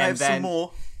 sir, can I have some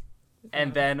more?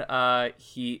 And then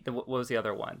what was the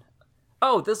other one?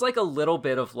 Oh, there's like a little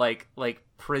bit of like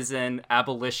prison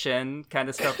abolition kind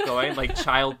of stuff going, like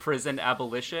child prison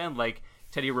abolition. Like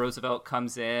Teddy Roosevelt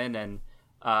comes in and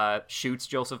shoots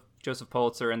Joseph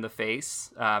Pulitzer in the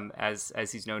face,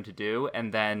 as he's known to do,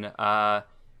 and then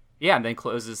and then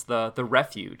closes the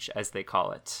refuge, as they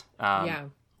call it. Yeah.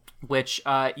 Which,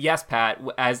 yes, Pat,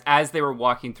 as they were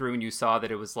walking through and you saw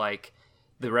that it was like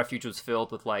the refuge was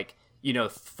filled with like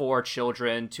 4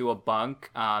 children to a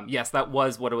bunk. Yes, that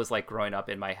was what it was like growing up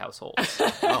in my household.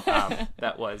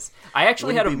 That was. I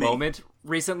actually had a moment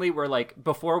recently where, like,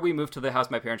 before we moved to the house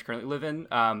my parents currently live in,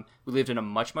 we lived in a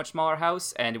much, much smaller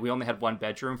house, and we only had one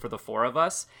bedroom for the 4 of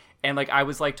us. And, like, I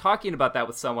was, like, talking about that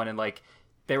with someone, and, like,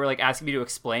 they were, like, asking me to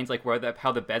explain, like,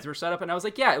 how the beds were set up. And I was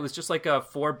like, yeah, it was just, like,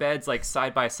 4 beds, like,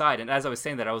 side by side. And as I was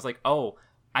saying that, I was like, oh,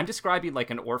 I'm describing, like,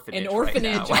 an orphanage. An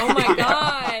orphanage. Right now. Oh, my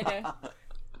God.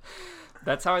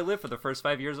 That's how I lived for the first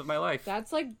 5 years of my life.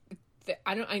 That's like,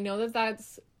 I know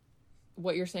that's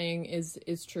what you're saying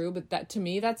is true, but that, to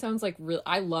me, that sounds like real.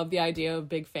 I love the idea of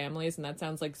big families, and that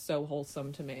sounds like so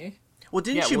wholesome to me. Well,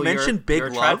 didn't you mention Big you're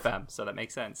Love? A tribe femme, so that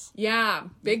makes sense. Yeah,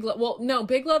 Big Love. Well, no,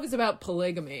 Big Love is about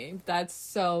polygamy.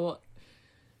 That's one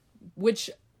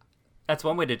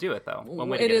way to do it,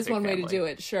 though. It is one way to do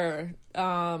it. Sure.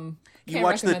 You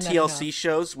watch the TLC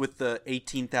shows with the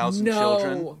 18,000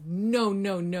 children? No.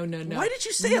 Why did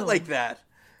you say it like that?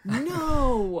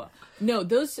 No,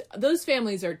 those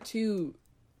families are too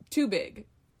big.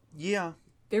 Yeah,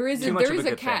 there is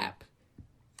a cap. Thing.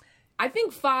 I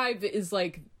think 5 is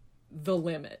like the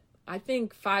limit. I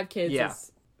think 5 kids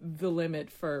is the limit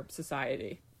for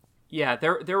society. Yeah,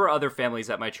 there were other families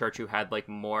at my church who had like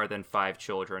more than 5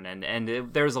 children, and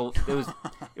it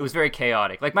was very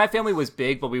chaotic. Like my family was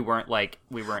big, but we weren't like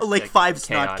 5's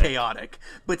chaotic. Not chaotic,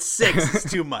 but 6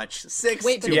 is too much. 6.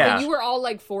 Wait, but you were all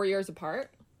like 4 years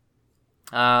apart.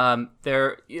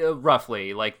 They're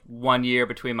roughly like 1 year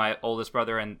between my oldest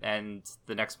brother and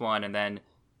the next one, and then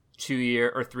 3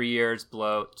 years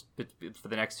below for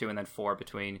the next 2, and then 4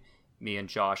 between me and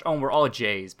Josh. Oh, and we're all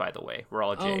J's, by the way. We're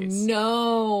all J's. Oh,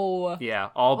 no. Yeah,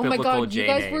 all biblical J names.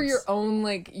 Oh, my God, you guys were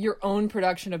your own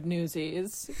production of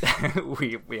Newsies.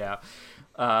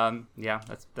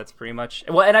 That's pretty much...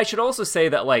 Well, and I should also say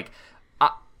that, like,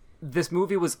 this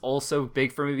movie was also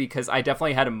big for me because I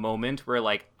definitely had a moment where,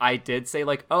 like, I did say,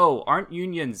 like, oh, aren't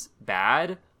unions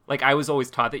bad? Like, I was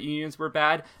always taught that unions were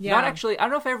bad. Yeah. Not actually, I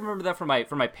don't know if I remember that from my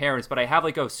parents, but I have,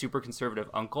 like, a super conservative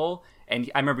uncle, and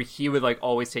I remember he would, like,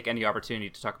 always take any opportunity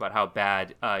to talk about how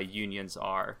bad unions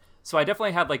are. So I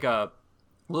definitely had, like, a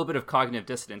little bit of cognitive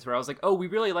dissonance where I was like, oh, we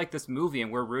really like this movie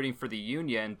and we're rooting for the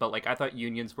union, but, like, I thought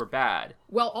unions were bad.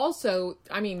 Well, also,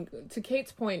 I mean, to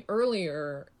Kate's point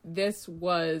earlier, this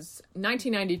was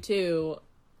 1992.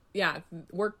 Yeah,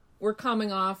 we're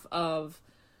coming off of...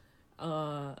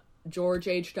 George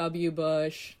H.W.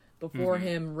 Bush, before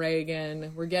him,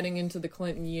 Reagan. We're getting into the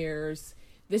Clinton years.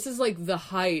 This is like the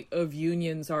height of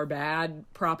unions are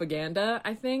bad propaganda,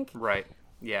 I think. Right.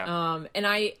 Yeah. And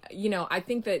I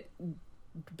think that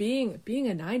being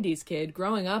a 90s kid,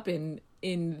 growing up in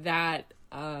that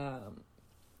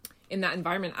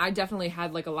environment, I definitely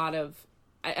had like a lot of,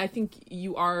 I think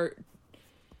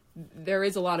there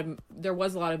was a lot of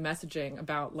messaging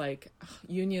about like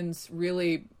unions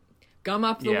really gum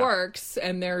up the works,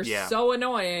 and they're so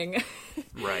annoying.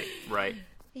 Right.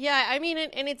 Yeah, I mean,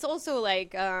 and it's also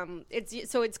like,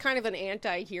 it's kind of an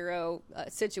anti-hero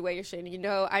situation, you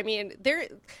know? I mean,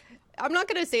 I'm not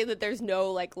going to say that there's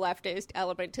no, like, leftist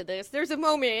element to this. There's a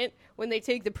moment when they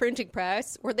take the printing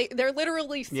press where they're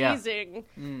literally seizing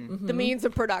the means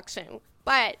of production.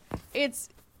 But it's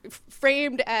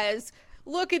framed as,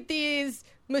 look at these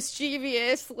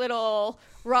mischievous little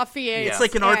ruffians. It's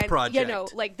like an art project. You know,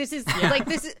 like this is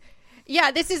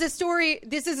a story.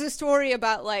 This is a story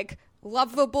about like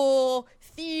lovable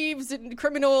thieves and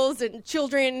criminals and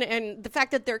children, and the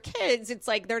fact that they're kids. It's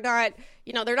like they're not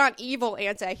evil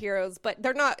anti-heroes, but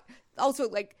they're not also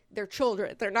like they're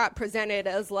children. They're not presented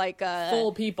as like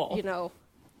full people. You know.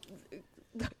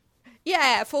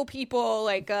 Yeah, full people.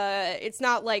 Like it's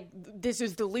not like this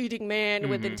is the leading man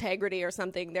with integrity or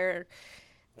something. They're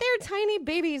tiny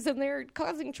babies and they're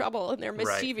causing trouble and they're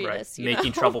mischievous. Right.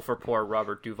 Making trouble for poor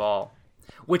Robert Duvall.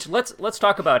 Which let's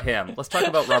talk about him. Let's talk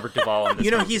about Robert Duvall. In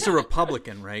this movie. He's a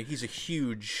Republican, right? He's a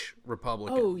huge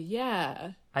Republican. Oh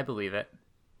yeah, I believe it.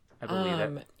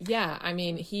 Yeah, I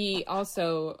mean, he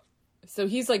also. So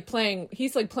he's playing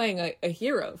a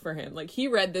hero for him. Like he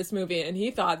read this movie and he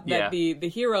thought that the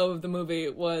hero of the movie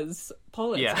was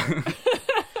Pulitzer. Yeah.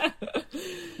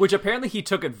 Which apparently he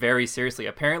took it very seriously.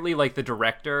 Apparently, like the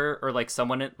director or like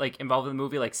someone like involved in the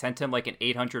movie like sent him like an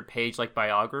 800-page like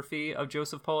biography of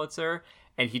Joseph Pulitzer,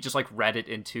 and he just like read it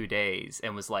in 2 days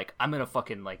and was like, "I'm gonna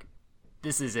fucking like,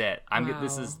 this is it.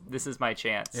 This is my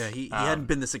chance." Yeah, he hadn't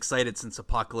been this excited since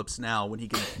Apocalypse Now, when he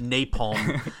could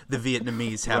napalm the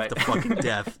Vietnamese half to fucking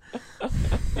death.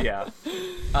 Yeah.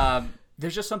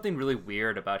 There's just something really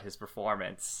weird about his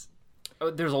performance.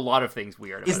 There's a lot of things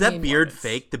weird about Is that beard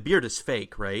fake? The beard is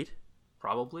fake, right?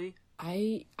 Probably.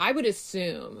 I would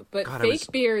assume, but God, fake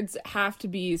beards have to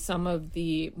be some of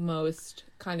the most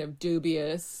kind of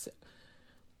dubious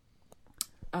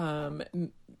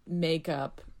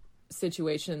makeup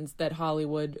situations that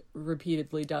Hollywood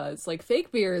repeatedly does. Like,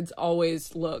 fake beards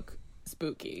always look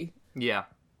spooky. Yeah.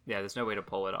 There's no way to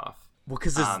pull it off. Well,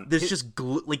 because there's just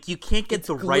glue. Like, you can't get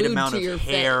the right Glued amount to of your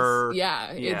hair. face.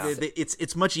 Yeah.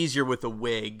 It's much easier with a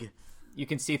wig. You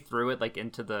can see through it, like,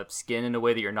 into the skin in a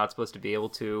way that you're not supposed to be able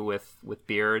to with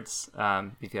beards,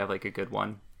 if you have, like, a good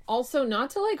one. Also, not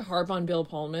to, like, harp on Bill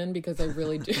Pullman, because I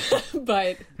really do,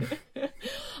 but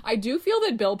I do feel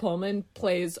that Bill Pullman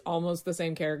plays almost the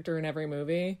same character in every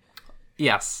movie.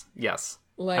 Yes.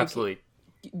 Like, absolutely.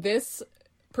 This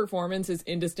performance is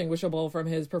indistinguishable from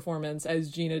his performance as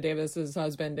Gina Davis's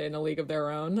husband in A League of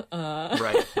Their Own.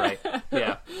 Right.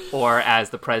 Yeah. Or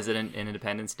as the president in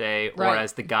Independence Day, or Right.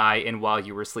 as the guy in While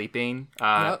You Were Sleeping.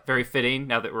 Yep. Very fitting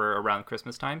now that we're around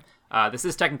Christmas time. This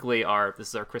is technically our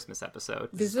Christmas episode.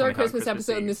 This is our coming out Christmas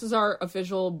episode, Eve. and this is our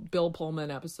official Bill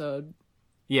Pullman episode.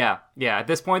 Yeah. At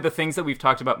this point, the things that we've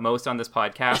talked about most on this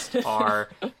podcast are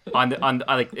in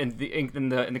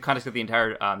the context of the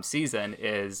entire season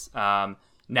is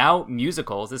now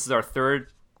musicals. This is our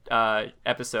third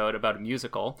episode about a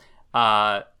musical.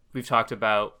 We've talked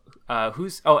about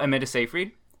Amanda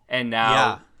Seyfried, and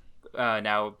now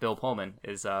Bill Pullman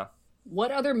is.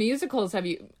 What other musicals have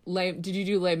you? Did you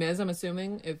do Les Mis? I'm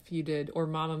assuming, if you did, or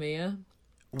Mamma Mia.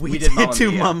 We did did Mamma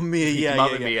do Mia. Mamma Mia. We did Yeah,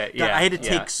 Mamma yeah. Mia, God, yeah, I had to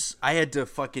yeah. I had to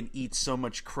fucking eat so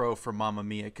much crow for Mamma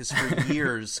Mia because for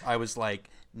years I was like,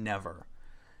 never.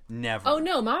 Oh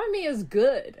no, Mamma Mia is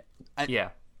good. Yeah,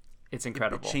 it's It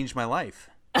incredible. changed my life.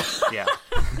 Yeah.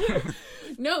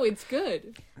 No, it's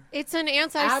good. It's an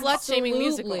anti-slut shaming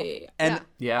musical. Absolutely. And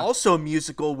Yeah. also a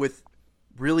musical with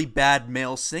really bad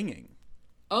male singing.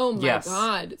 Oh my Yes.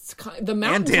 god, it's the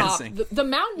mountaintop. dancing. The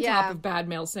mountaintop Yeah. of bad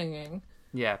male singing.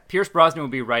 Yeah. Pierce Brosnan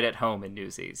would be right at home in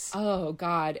Newsies. Oh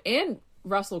god, and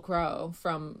Russell Crowe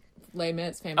from Les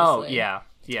Mis, famously. Oh, yeah.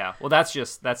 Well, that's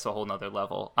a whole nother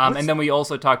level. And then we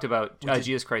also talked about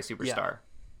Jesus Christ Superstar.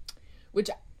 Which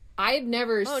I had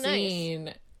never Oh, nice.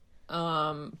 seen.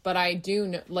 But I do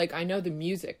know, like, I know the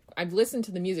music. I've listened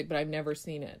to the music, but I've never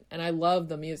seen it, and I love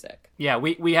the music. Yeah,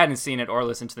 we hadn't seen it or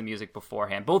listened to the music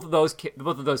beforehand. Both of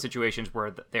those situations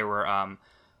where they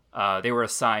were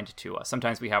assigned to us.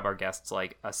 Sometimes we have our guests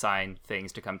like assign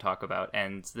things to come talk about,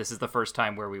 and this is the first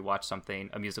time where we watch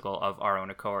a musical of our own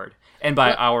accord. And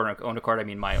by our own accord, I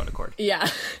mean my own accord. Yeah.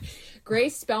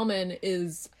 Grace Spellman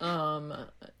is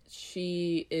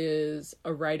she is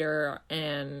a writer,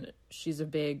 and she's a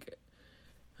big,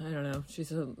 I don't know,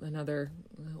 she's another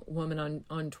woman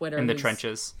on Twitter. In the who's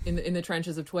trenches. In the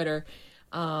trenches of Twitter.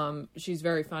 She's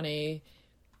very funny,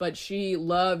 but she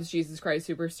loves Jesus Christ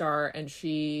Superstar, and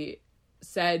she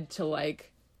said to,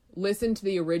 like, listen to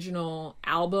the original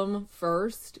album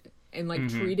first and, like,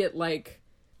 treat it like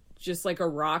just like a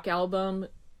rock album,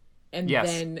 and Yes.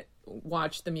 then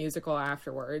watch the musical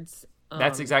afterwards.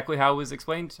 That's exactly how it was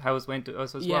explained to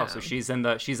us as Yeah. well. So she's in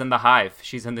the hive.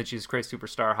 She's in the Jesus Christ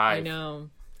Superstar hive. I know.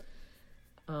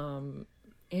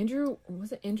 Andrew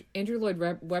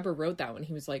Lloyd Webber wrote that when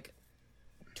he was like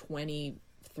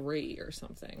 23 or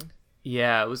something.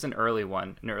 Yeah, it was an early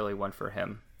one for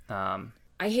him.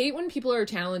 I hate when people are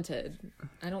talented.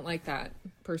 I don't like that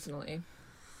personally.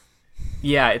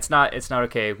 Yeah, it's not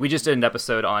okay. We just did an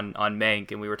episode on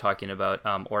Mank, and we were talking about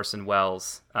Orson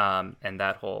Welles and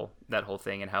that whole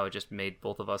thing, and how it just made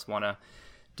both of us want to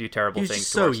do terrible He was things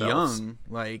just to so ourselves. young.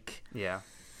 Like, Yeah.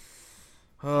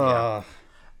 yeah.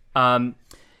 Um,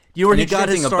 You know where An he got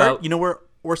his interesting start? about- You know where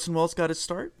Orson Welles got his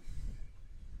start?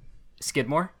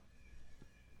 Skidmore.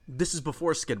 This is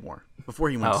before Skidmore. Before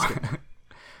he went Oh. to Skidmore.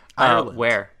 Ireland.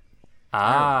 Where?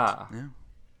 Ah, Yeah.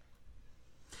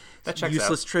 that checks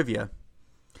Useless out. trivia.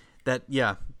 That,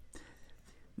 yeah.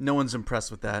 No one's impressed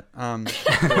with that.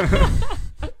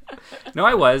 No,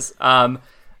 I was.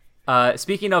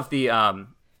 Speaking of the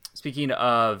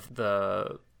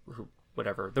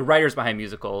the writers behind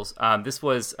musicals, this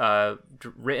was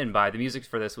written by, the music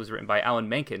for this was written by Alan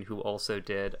Menken, who also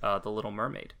did The Little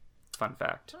Mermaid. Fun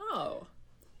fact. Oh.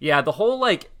 Yeah, the whole,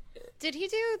 like, Did he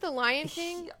do the Lion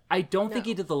King? I don't think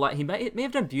he did he may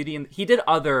have done Beauty, and he did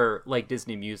other, like,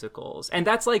 Disney musicals, and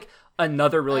that's, like,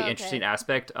 another really Okay. interesting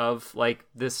aspect of, like,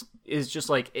 this is just,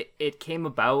 like, it came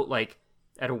about, like,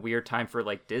 at a weird time for,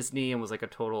 like, Disney, and was, like, a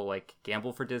total, like,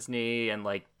 gamble for Disney, and,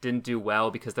 like, didn't do well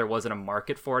because there wasn't a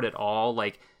market for it at all.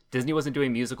 Like, Disney wasn't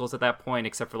doing musicals at that point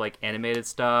except for, like, animated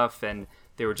stuff, and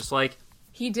they were just like,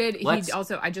 He did. Let's- He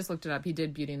also, I just looked it up. He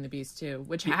did Beauty and the Beast too,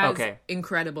 which has okay.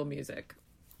 incredible music.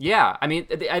 yeah, I mean,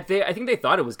 I think they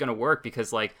thought it was going to work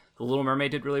because, like, The Little Mermaid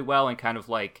did really well and kind of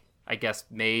like, I guess,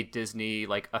 made Disney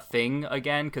like a thing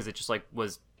again, because it just like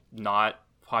was not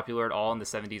popular at all in the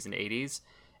 70s and 80s.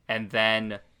 And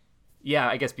then, yeah,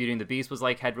 I guess Beauty and the Beast was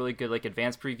like, had really good like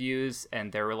advanced previews,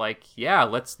 and they were like, yeah,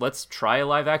 let's try a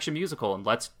live action musical, and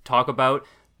let's talk about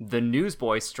the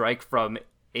Newsboys strike from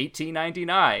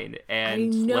 1899,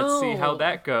 and let's see how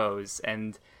that goes.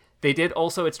 And they did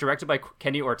also, it's directed by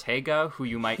Kenny Ortega, who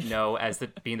you might know as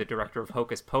being the director of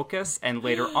Hocus Pocus and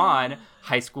later on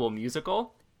High School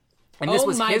Musical. And this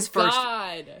was his first.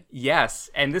 Yes,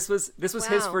 and this was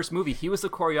his first movie. He was the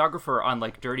choreographer on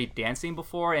like Dirty Dancing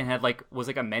before, and had like was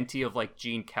like a mentee of like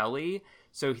Gene Kelly.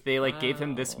 So they like gave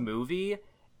him this movie,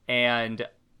 and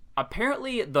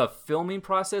apparently the filming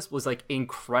process was like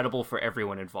incredible for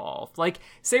everyone involved. Like,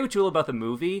 say what you will about the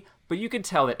movie, but you can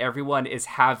tell that everyone is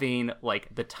having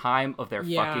like the time of their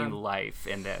fucking life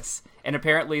in this. And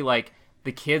apparently like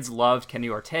the kids loved Kenny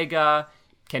Ortega.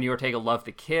 Kenny Ortega loved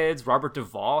the kids. Robert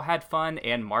Duvall had fun,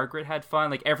 and Margaret had fun.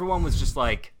 Like, everyone was just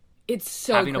like, it's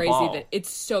so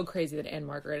crazy that Anne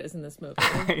Margaret is in this movie.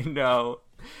 I know.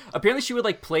 Apparently, she would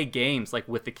like play games like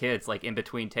with the kids, like in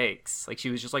between takes. Like, she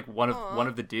was just like one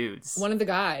of the dudes, one of the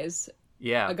guys.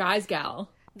 Yeah, a guy's gal.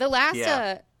 The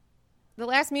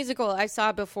last musical I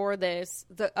saw before this,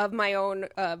 of my own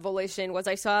volition, was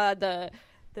I saw the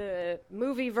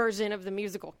movie version of the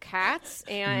musical Cats,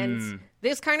 and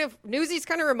this kind of Newsies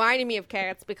kind of reminded me of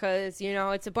Cats, because you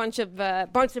know it's a bunch of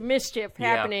mischief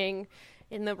happening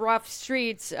in the rough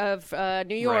streets of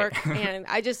New York, right. And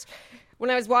I just, when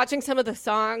I was watching some of the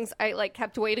songs, I like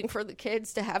kept waiting for the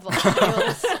kids to have like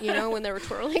tails, you know, when they were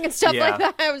twirling and stuff like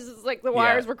that. I was just like, the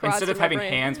wires were crossing. Instead of having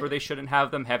hands where they shouldn't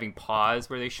have them, having paws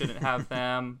where they shouldn't have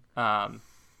them.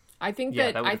 I think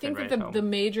that the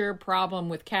major problem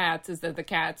with Cats is that the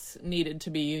cats needed to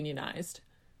be unionized.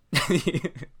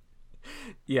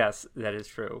 Yes, that is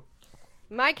true.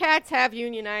 My cats have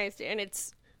unionized, and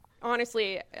it's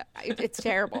honestly, it's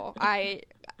terrible.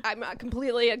 I'm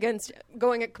completely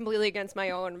going completely against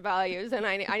my own values, and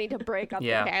I need to break up the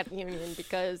cat union,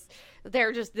 because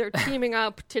they're teaming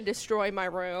up to destroy my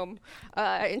room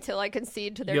until I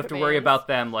concede to their You have demands. to worry about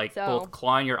them like both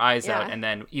clawing your eyes out, and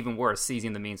then even worse,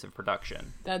 seizing the means of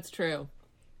production. That's true,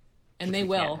 and they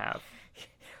will.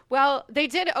 Well, they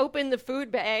did open the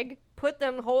food bag, put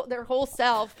their whole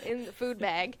self in the food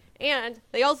bag, and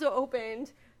they also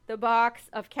opened the box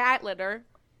of cat litter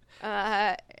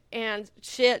and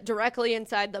shit directly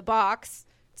inside the box.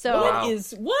 So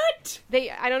what?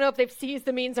 I don't know if they've seized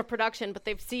the means of production, but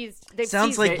they've Sounds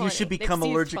seized like funny. You should become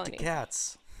allergic funny. to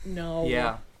cats. No.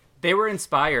 Yeah. They were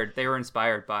inspired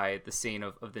by the scene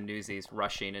of the Newsies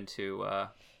rushing into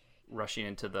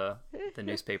the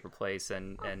newspaper place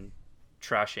and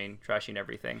trashing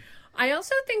everything. I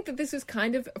also think that this is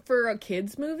kind of, for a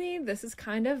kids movie,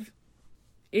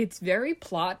 it's very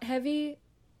plot heavy,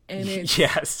 and it's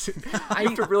yes. I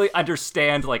have to really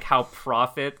understand like how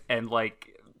profit and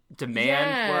like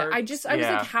demand works. I was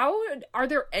like, how are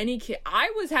there any kids?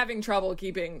 I was having trouble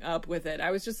keeping up with it.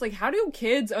 I was just like, how do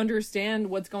kids understand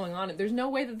what's going on? There's no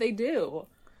way that they do.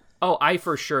 Oh, I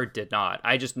for sure did not.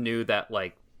 I just knew that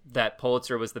like that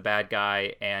Pulitzer was the bad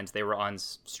guy and they were on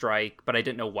strike, but I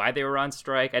didn't know why they were on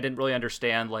strike. I didn't really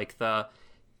understand like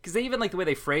because they even like the way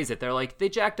they phrase it. They're like, they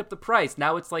jacked up the price.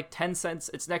 Now it's like 10 cents.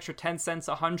 It's an extra 10 cents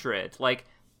 100. Like,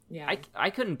 yeah,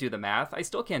 I couldn't do the math. I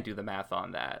still can't do the math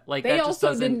on that. Like, they that also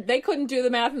just doesn't... they couldn't do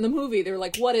the math in the movie. They were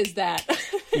like, what is that?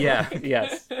 Yeah.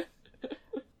 Yes.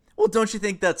 Well, don't you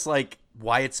think that's like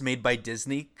why it's made by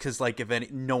Disney? Because like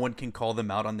no one can call them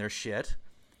out on their shit.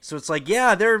 So it's like,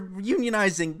 yeah, they're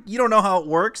unionizing. You don't know how it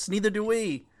works. Neither do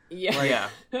we. Yeah.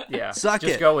 Like, yeah. Suck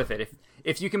just it. Go with it.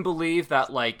 If you can believe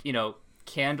that, like, you know,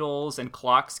 candles and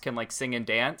clocks can like sing and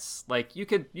dance, like you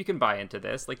can buy into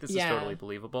this. Like, this is totally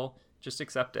believable. Just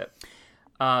accept it.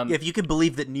 If you could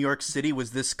believe that New York City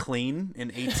was this clean in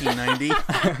 1890.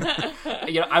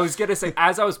 You know, I was gonna say,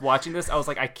 as I was watching this, I was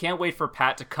like, I can't wait for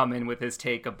Pat to come in with his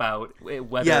take about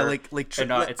whether or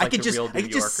not it's I like could the real New I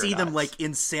could just York see or them not. like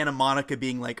in Santa Monica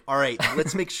being like, all right,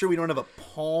 let's make sure we don't have a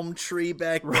palm tree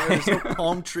back there. There's no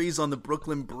palm trees on the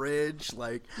Brooklyn Bridge.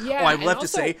 Like, I would have to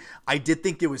say, I did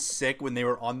think it was sick when they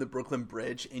were on the Brooklyn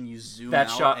Bridge and you zoom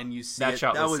out and you see that it.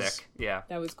 shot was sick. Yeah,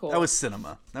 that was cool. That was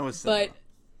cinema. But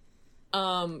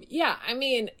yeah, I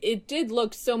mean, it did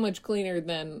look so much cleaner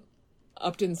than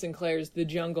Upton Sinclair's The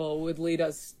Jungle would lead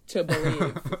us to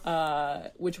believe,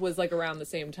 which was like around the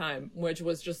same time, which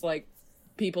was just like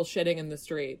people shitting in the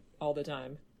street all the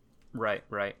time. Right,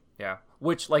 yeah.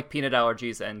 Which, like peanut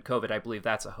allergies and COVID, I believe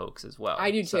that's a hoax as well. I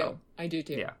do too.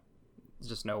 Yeah, there's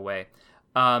just no way.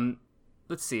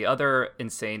 let's see, other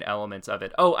insane elements of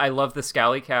it. Oh, I love the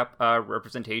Scally Cap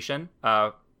representation.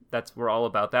 We're all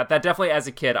about that. That definitely, as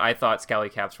a kid, I thought Scally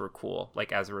Caps were cool,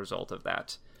 like, as a result of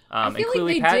that. And feel like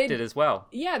clearly they Pat did as well.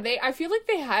 Yeah, I feel like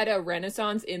they had a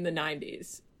renaissance in the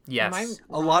 90s. Yes. Am I A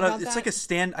wrong lot of about it's that? like a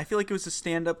stand. I feel like it was a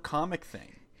stand-up comic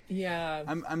thing. Yeah.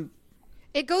 I'm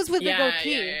It goes with Yeah, the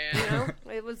goatee, yeah. you know?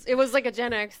 It was like a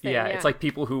Gen X thing. Yeah, it's like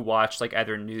people who watch, like,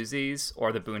 either Newsies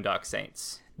or the Boondock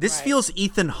Saints. This Right. feels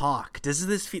Ethan Hawke. This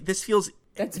feels.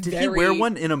 That's Did he wear very-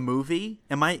 one in a movie?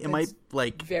 Am I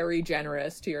like? Very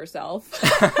generous to yourself.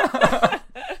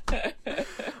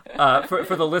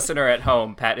 For the listener at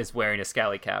home, Pat is wearing a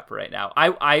Scally Cap right now.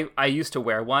 I used to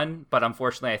wear one, but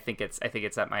unfortunately, I think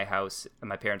it's at my house, at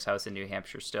my parents' house in New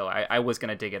Hampshire. Still, I was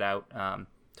gonna dig it out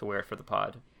to wear it for the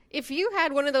pod. If you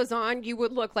had one of those on, you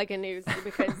would look like a newsie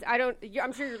because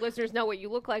I'm sure your listeners know what you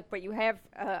look like, but you have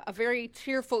a very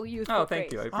cheerful, youthful Oh, thank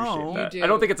face. you. I appreciate Oh. that. You I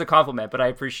don't do. think it's a compliment, but I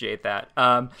appreciate that.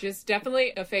 Just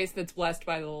definitely a face that's blessed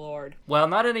by the Lord. Well,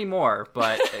 not anymore,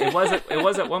 but it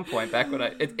was at one point back when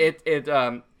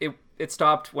it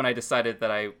stopped when I decided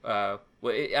that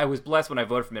I was blessed when I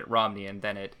voted for Mitt Romney, and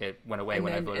then it went away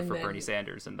when I voted for Bernie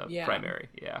Sanders in the primary.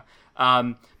 Yeah.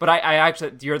 But I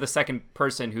actually, you're the second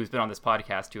person who's been on this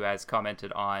podcast who has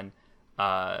commented on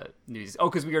Newsies. Oh,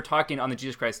 because we were talking on the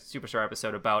Jesus Christ Superstar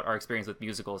episode about our experience with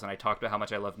musicals, and I talked about how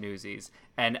much I love Newsies.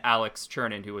 And Alex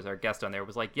Chernin, who was our guest on there,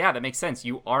 was like, "Yeah, that makes sense.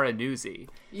 You are a newsie."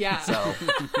 Yeah. So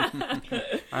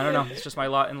I don't know. It's just my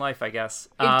lot in life, I guess.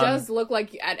 It does look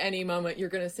like at any moment you're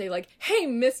going to say, like, "Hey,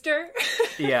 mister."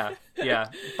 Yeah.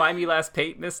 Buy me last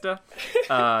pate, mister.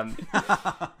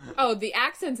 Oh, the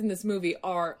accents in this movie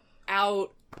are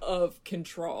out of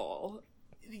control.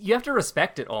 You have to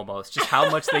respect it almost, just how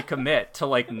much they commit to,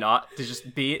 like, not to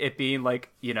just being like,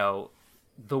 you know,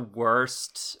 the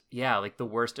worst. Yeah, like the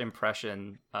worst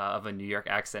impression of a New York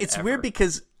accent. It's ever. weird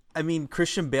because I mean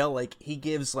Christian Bale, like he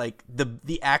gives like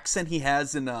the accent he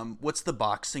has in what's the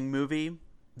boxing movie,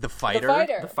 The Fighter.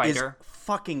 Fighter. The Fighter, is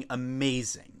fucking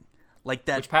amazing. Like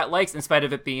that. which Pat likes, in spite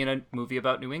of it being a movie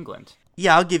about New England.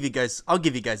 Yeah, I'll give you guys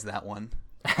that one.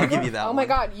 I'll give you that Oh one. my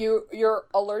God, you're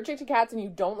allergic to cats and you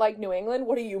don't like New England?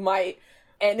 What are you, my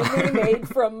enemy made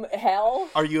from hell?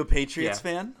 Are you a Patriots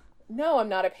Yeah. fan? No, I'm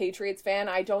not a Patriots fan.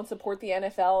 I don't support the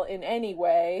NFL in any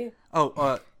way.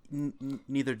 Oh,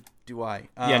 neither do I.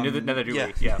 Yeah, neither do yeah.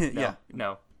 we. Yeah, Yeah.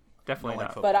 no, definitely like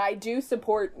not. football. But I do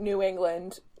support New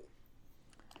England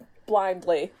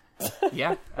blindly.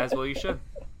 Yeah, as well you should.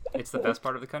 It's the best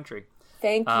part of the country.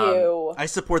 Thank you. I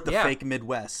support the Yeah. fake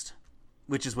Midwest,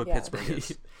 which is what Yeah. Pittsburgh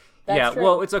is. That's Yeah, true.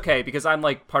 well, it's okay because I'm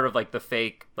like part of like the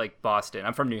fake like Boston.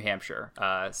 I'm from New Hampshire,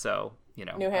 so you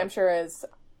know. New Hampshire is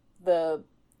the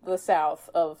south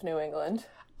of New England.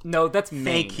 No, that's Maine.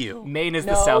 Thank you. Maine is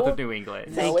the No. south of New England.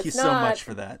 No, Thank you it's so not. much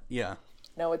for that. Yeah.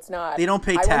 No, it's not. They don't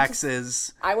pay I went to-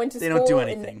 taxes. I went to They school. don't do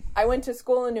anything. I went to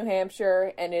school in New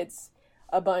Hampshire, and it's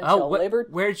a bunch Oh, of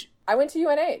where'd you... I went to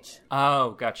UNH.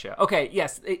 Oh, gotcha. Okay,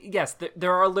 yes.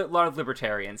 There are a lot of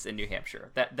libertarians in New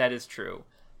Hampshire. That is true.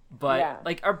 But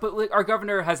Yeah. our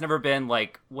governor has never been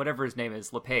like whatever his name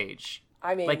is, LePage.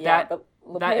 I mean, Like yeah, that.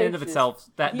 but That in and of LePage is- itself,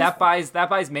 that he's-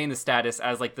 buys Maine the status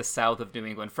as like the south of New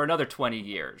England for another 20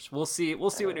 years. We'll see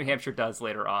what New Hampshire does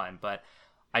later on, but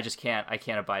I can't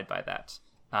abide by that.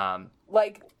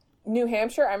 like New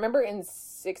Hampshire. I remember in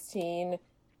 2016,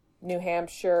 New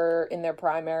Hampshire in their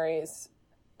primaries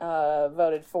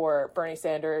voted for Bernie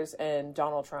Sanders and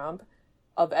Donald Trump.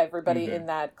 Of everybody in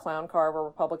that clown car of a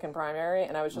Republican primary,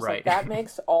 and I was just Right. like, that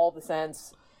makes all the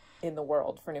sense in the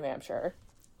world for New Hampshire.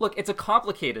 Look, it's a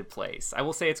complicated place. I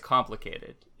will say it's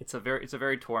complicated. It's a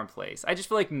very torn place. I just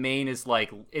feel like Maine is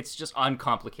like it's just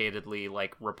uncomplicatedly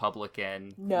like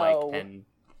Republican. No. Like, and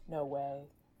No way.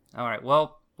 all right,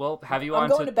 well, we'll have you I'm on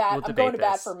going to bat. we'll I'm going to debate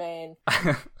bat this. for Maine.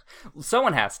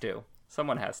 Someone has to.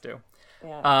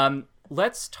 Yeah.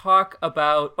 Let's talk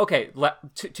about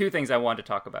two things I wanted to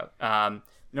talk about.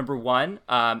 Number one,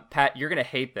 Pat, you're gonna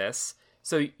hate this.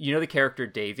 So you know the character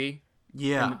Davy in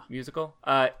Yeah. the musical?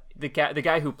 The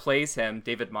guy who plays him,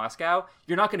 David Moscow.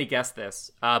 You're not gonna guess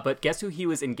this, but guess who he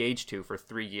was engaged to for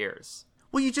 3 years?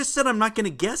 Well, you just said I'm not going to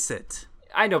guess it.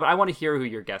 I know, but I want to hear who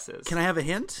your guess is. Can I have a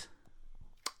hint?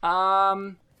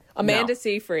 Amanda no.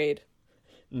 Seyfried.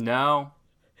 No.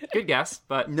 Good guess,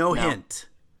 but No hint.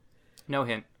 No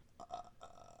hint.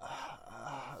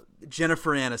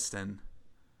 Jennifer Aniston.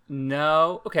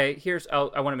 No. Okay,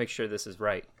 I want to make sure this is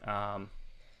right.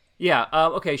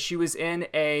 Okay, she was in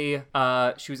a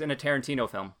Tarantino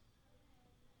film.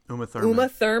 Uma Thurman. Uma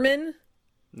Thurman.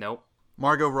 Nope.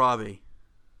 Margot Robbie.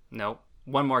 Nope.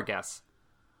 One more guess.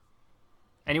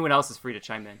 Anyone else is free to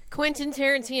chime in. Quentin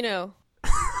Tarantino.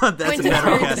 That's a Quentin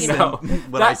better guess than Tarantino.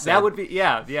 what I said. That would be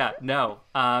no.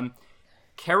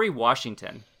 Kerry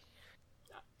Washington.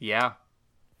 Yeah.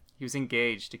 He was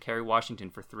engaged to Kerry Washington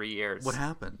for 3 years. What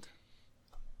happened?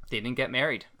 They didn't get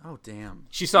married. Oh, damn.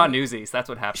 She saw Newsies. That's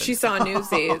what happened. She saw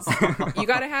Newsies. You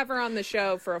got to have her on the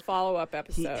show for a follow-up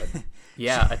episode.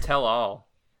 Yeah, a tell-all.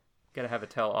 Gotta have a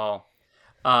tell-all.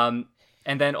 And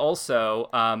then also,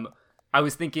 I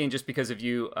was thinking just because of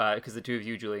you, because the two of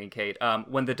you, Julie and Kate,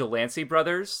 when the Delancey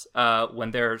brothers,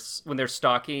 when they're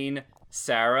stalking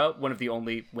Sarah, one of the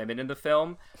only women in the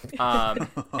film,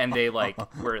 and they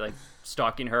were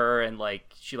stalking her, and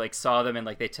she saw them, and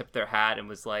they tipped their hat and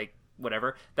was like,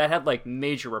 whatever. That had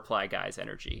major Reply Guys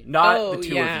energy. Not the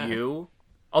two of you,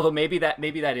 although maybe that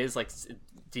is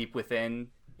deep within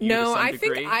you to some I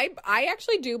degree. think I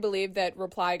actually do believe that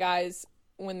Reply Guys,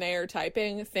 when they are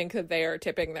typing, think that they are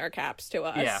tipping their caps to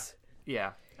us.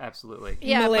 Yeah, absolutely.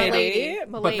 Yeah, Milady.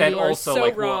 But then you are also so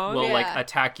will wrong.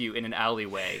 attack you in an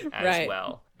alleyway as Right.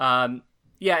 well.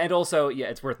 Yeah, and also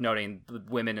it's worth noting the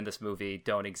women in this movie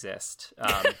don't exist.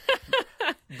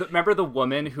 Remember the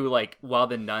woman who while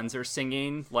the nuns are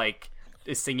singing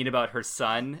is singing about her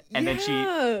son, and then she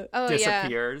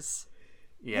disappears.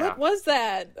 Yeah. What was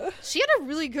that? She had a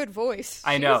really good voice.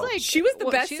 I know. She was the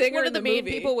best she's singer one in of the the main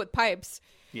movie. people with pipes.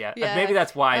 Yeah, Yeah, maybe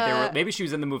that's why maybe she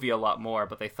was in the movie a lot more,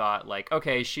 but they thought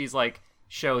okay, she's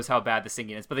shows how bad the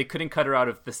singing is, but they couldn't cut her out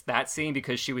of that scene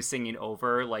because she was singing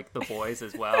over the boys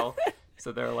as well.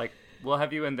 So they're like, we'll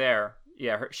have you in there.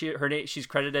 Yeah, her name, she's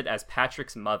credited as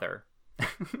Patrick's mother.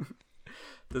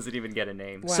 Doesn't even get a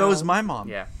name. Wow. So is my mom.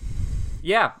 Yeah.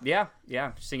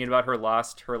 Singing about her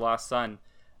lost son.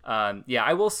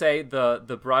 I will say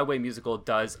the Broadway musical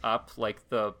does up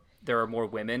there are more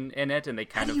women in it, and they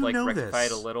kind How of do you know rectify it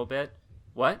this? a little bit.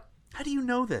 What? How do you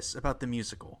know this about the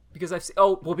musical? Because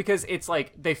because it's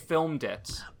they filmed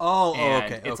it. Oh,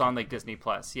 And okay. it's on Disney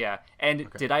Plus. Yeah. And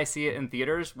did I see it in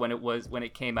theaters when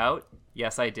it came out?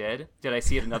 Yes, I did. Did I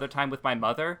see it another time with my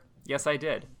mother? Yes, I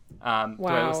did. Do I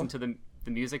Wow. listen to the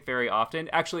music very often?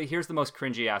 Actually, here's the most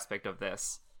cringy aspect of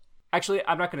this. Actually,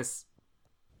 I'm not going to...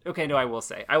 Okay, no, I will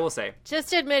say.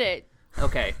 Just admit it.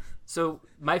 Okay, so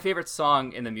my favorite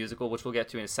song in the musical, which we'll get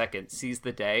to in a second, Seize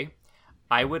the Day.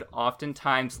 I would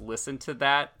oftentimes listen to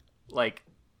that,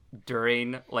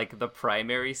 during, the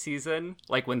primary season,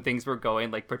 when things were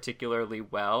going, particularly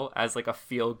well, as, a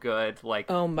feel-good,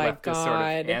 Oh my leftist sort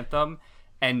of God. anthem.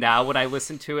 And now when I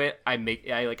listen to it, I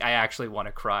actually want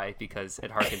to cry because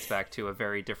it harkens back to a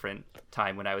very different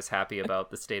time when I was happy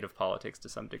about the state of politics to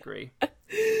some degree.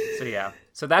 So yeah,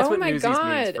 so that's Oh what my Newsies means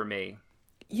God. for me.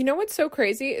 You know what's so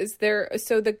crazy is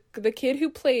the kid who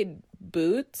played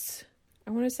Boots,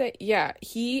 I want to say,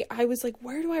 I was like,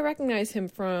 where do I recognize him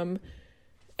from?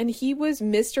 And he was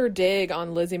Mr. Dig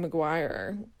on Lizzie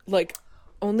McGuire,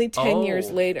 only 10 years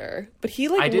Oh. later. But he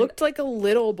didn't- looked like a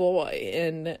little boy,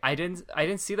 and I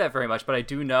didn't see that very much, but I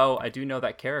do know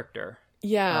that character.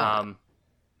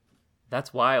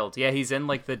 That's wild. Yeah, he's in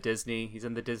the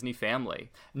Disney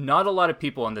family. Not a lot of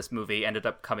people in this movie ended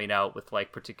up coming out with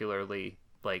particularly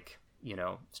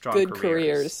strong good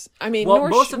careers. I mean, Well,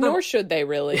 most of them- nor should they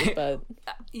really, but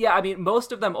Yeah, I mean,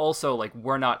 most of them also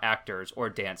were not actors or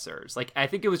dancers. I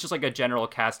think it was just a general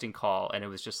casting call, and it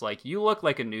was just you look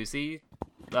like a newsie.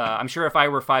 I'm sure if I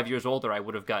were 5 years older, I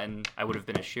would have been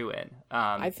a shoo-in.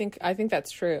 I think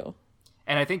that's true.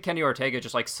 And I think Kenny Ortega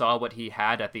just saw what he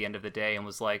had at the end of the day and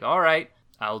was like, all right,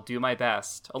 I'll do my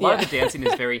best. A lot of the dancing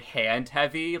is very hand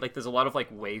heavy. There's a lot of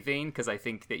waving because I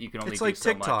think that you can only It's do like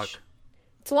so TikTok. much.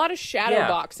 It's a lot of shadow Yeah.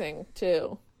 boxing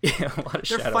too. Yeah, a lot of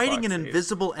They're shadow fighting an boxing.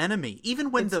 invisible enemy. Even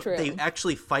when It's true. they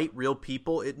actually fight real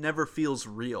people, it never feels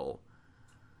real.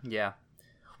 Yeah.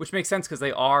 Which makes sense because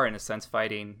they are, in a sense,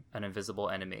 fighting an invisible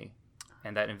enemy.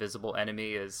 And that invisible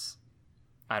enemy is...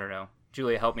 I don't know.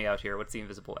 Julia, help me out here. What's the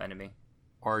invisible enemy?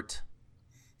 Art.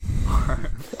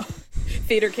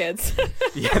 Theater kids.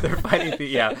 Yeah,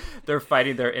 they're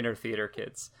fighting their inner theater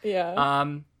kids. Yeah.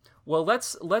 Well,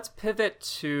 let's pivot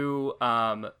to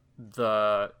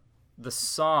the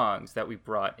songs that we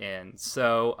brought in.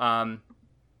 So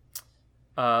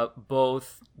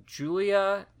both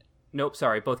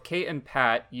Kate and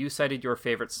Pat, you cited your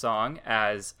favorite song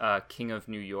as King of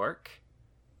New York.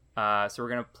 So we're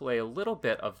gonna play a little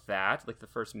bit of that, the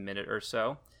first minute or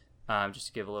so, just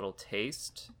to give a little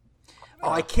taste. Oh,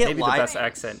 I can't Maybe lie. the best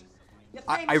accent.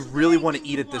 I really want to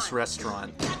eat at this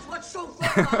restaurant.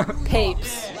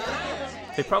 Papes.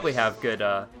 They probably have good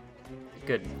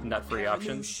good nut-free New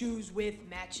options. shoes with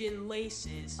matching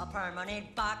laces. A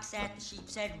permanent box at the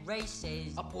sheep's head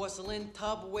races. A porcelain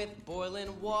tub with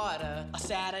boiling water. A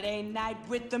Saturday night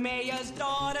with the mayor's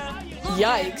daughter.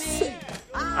 Yikes.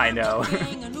 I know.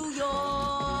 King of New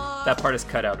York. That part is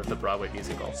cut out of the Broadway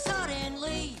musical.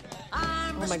 Suddenly,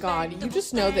 Oh my god, you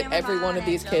just know that every one of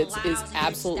these kids is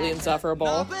absolutely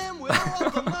insufferable.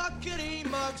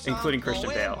 Including Christian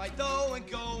Bale.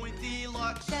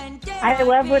 I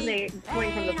love when they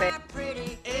swing from the fan.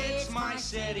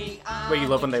 Wait, you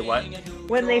love when they what?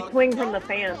 When they swing from the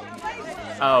fan.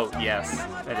 Oh, yes.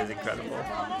 That is incredible.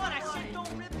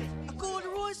 A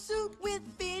corduroy suit with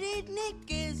fitted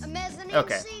knickers.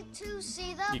 Okay.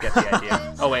 You get the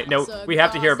idea. Oh, wait, no, we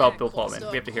have to hear about Bill Pullman.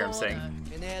 We have to hear him sing.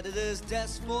 An editor's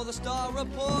desk for the Star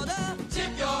Reporter.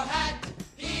 Tip your hat,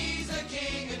 he's the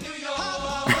king of New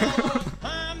York.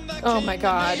 Oh my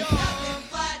god.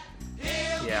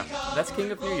 Yeah, that's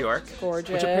King of New York.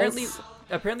 Gorgeous. Which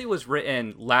apparently was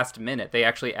written last minute. They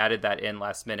actually added that in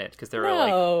last minute because they were like,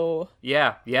 No.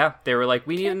 yeah, they were like,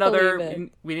 we need Can't another believe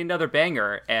it. we need another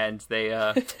banger, and they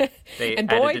And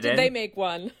boy, added it did in, they make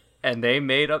one. and they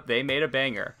made a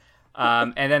banger.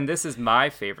 And then this is my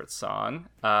favorite song,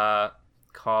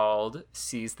 called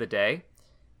 "Seize the Day."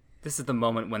 This is the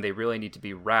moment when they really need to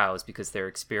be roused because they're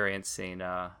experiencing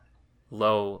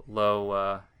low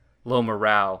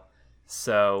morale.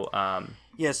 So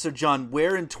Yeah, so John,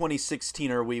 where in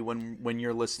 2016 are we when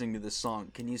you're listening to this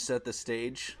song? Can you set the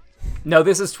stage? no,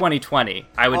 this is 2020.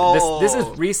 This is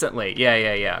Oh. recently.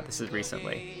 Yeah. This is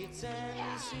recently.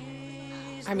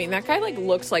 I mean, that guy like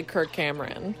looks like Kirk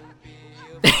Cameron.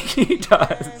 He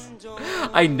does.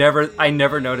 I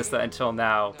never noticed that until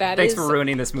now. That Thanks is- for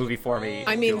ruining this movie for me.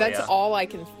 I mean, Julia. that's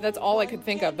all I could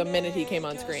think of the minute he came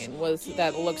on screen was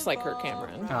that looks like Kirk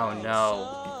Cameron. Oh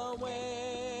no.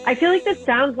 I feel like this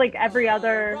sounds like every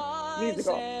other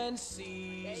musical.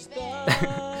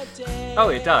 Oh,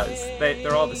 it does.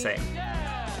 They're all the same.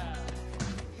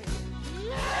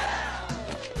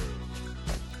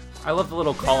 I love the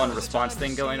little call and response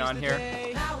thing going on here.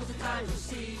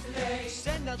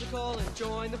 Send out the call and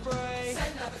join the fray.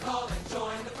 Oh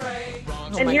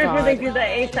And my here's where they God. do the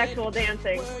asexual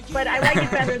dancing. But I like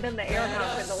it better than the air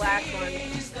hump in the last one.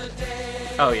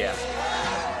 Oh yeah.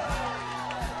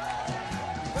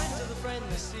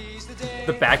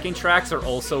 The backing tracks are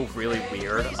also really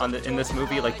weird in this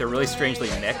movie. Like they're really strangely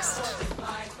mixed.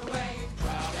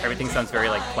 Everything sounds very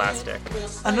like plastic.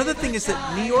 Another thing is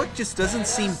that New York just doesn't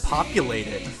seem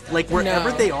populated. Like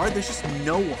wherever No. they are, there's just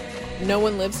no one. No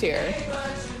one lives here.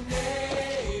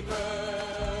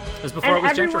 It was before it And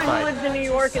was everyone who gentrified. lives in New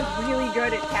York is really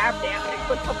good at tap dancing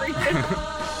for some reason.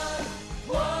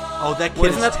 Oh, that kid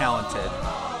Wasn't is that- talented.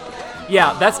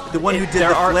 Yeah, that's The one who did there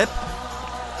the are, flip.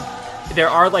 There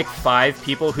are like 5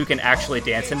 people who can actually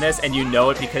dance in this, and you know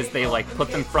it because they like put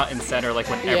them front and center like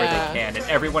whenever Yeah. they can, and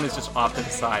everyone is just off to the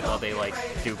side while they like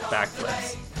do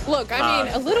backflips. Look, I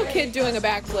mean, a little kid doing a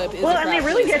backflip is Well, a and they crowd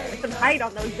really pleaser. get some height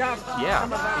on those jumps. Yeah,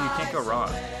 Some of them. you can't go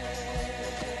wrong.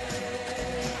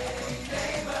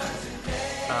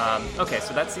 Okay,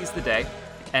 so that sees the day,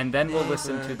 and then we'll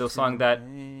listen to the song that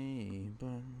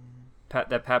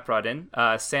Pat brought in,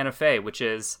 Santa Fe, which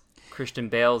is Christian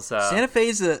Bale's. Santa Fe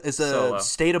is a solo.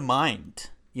 state of mind.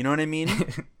 You know what I mean?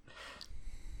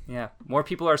 Yeah, more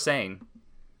people are saying.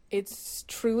 It's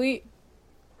truly,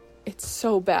 it's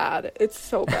so bad. It's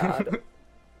so bad.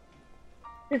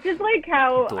 This is like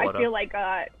how Daughter. I feel like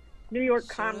New York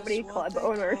comedy club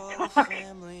owners talk.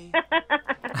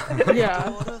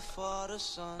 Yeah.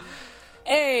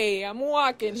 Hey, I'm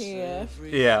walking here.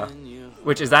 Yeah,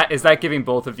 which is that giving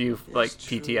both of you like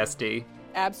PTSD?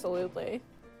 Absolutely.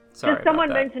 Sorry Just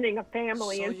someone about that. mentioning a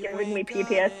family is giving me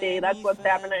PTSD. That's what's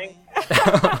happening.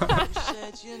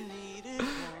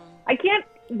 I can't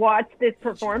watch this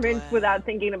performance without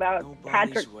thinking about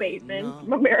Patrick Bateman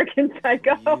from American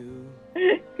Psycho.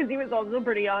 Because he was also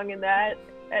pretty young in that.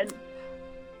 And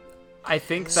I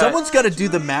think that Someone's got to do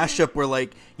the mashup where,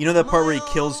 like, you know that part where he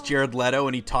kills Jared Leto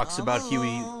and he talks about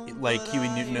Huey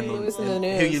Newton and Lewis in the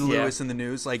news. Huey Yeah. Lewis in the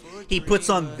news. Like, he puts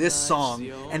on this song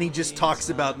and he just talks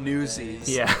about Newsies.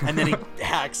 Yeah. And then he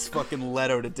hacks fucking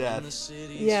Leto to death.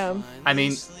 Yeah. I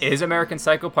mean, is American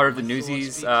Psycho part of the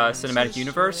Newsies cinematic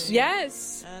universe?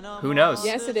 Yes. Who knows?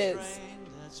 Yes, it is.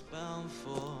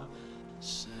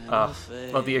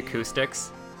 Love the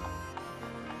acoustics.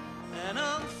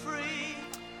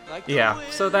 Yeah,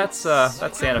 so that's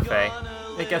Santa Fe.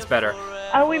 It gets better.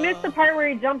 oh, we missed the part where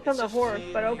he jumps on the horse,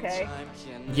 but okay.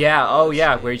 Yeah, oh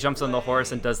yeah, where he jumps on the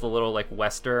horse and does the little like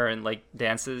western like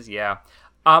dances. Yeah.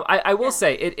 I will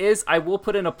say it is. I will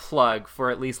put in a plug for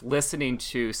at least listening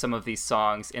to some of these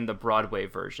songs in the Broadway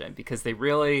version because they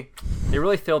really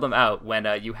fill them out when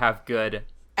you have good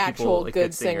Actual people, like,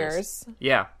 good singers.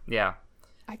 Yeah.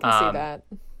 I can see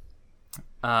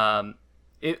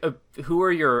that. Who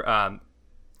are your?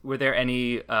 Were there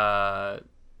any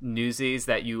Newsies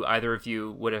that either of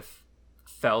you would have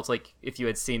felt like if you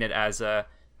had seen it as a?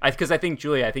 Because I think,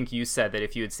 Julia, I think you said that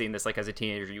if you had seen this like as a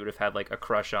teenager, you would have had like a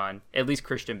crush on at least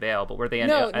Christian Bale. But were they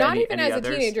not even any as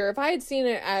others? a teenager? If I had seen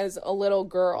it as a little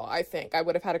girl, I think I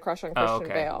would have had a crush on Christian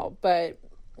Bale. But,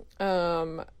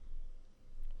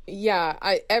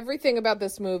 everything about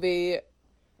this movie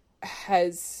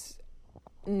has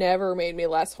never made me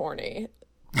less horny.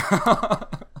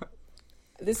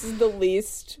 This is the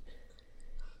least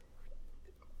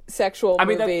sexual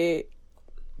movie.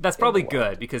 That's probably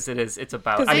good because it's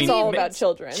about. It's all about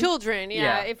children. Children,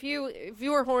 yeah. Yeah. If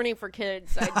you were horny for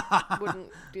kids, I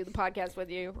wouldn't do the podcast with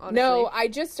you. Honestly. No, I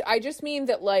just mean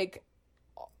that like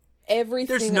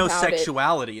everything. There's no about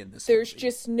sexuality in this. There's movie.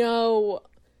 just no.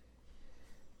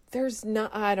 There's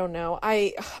not. I don't know.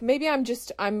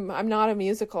 I'm not a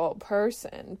musical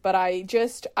person, but I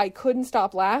couldn't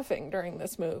stop laughing during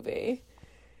this movie.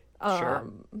 Sure.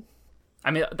 I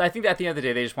mean, I think that at the end of the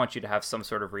day, they just want you to have some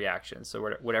sort of reaction. So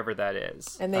whatever that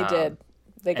is. And they did.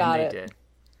 They got it. And they did.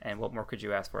 And what more could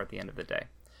you ask for at the end of the day?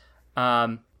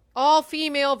 All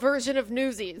female version of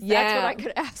Newsies. Yeah. That's what I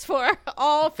could ask for.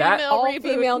 All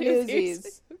female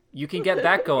Newsies. You can get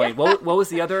that going. What was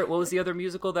the other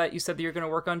musical that you said that you're going to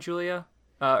work on, Julia,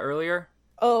 earlier?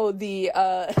 Oh, the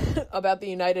about the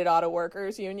United Auto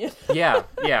Workers Union. Yeah.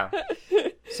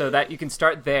 So that you can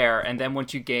start there, and then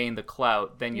once you gain the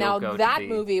clout, then you'll go to the... Now that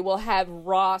movie will have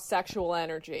raw sexual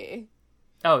energy.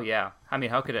 Oh, yeah. I mean,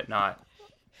 how could it not?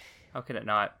 Well,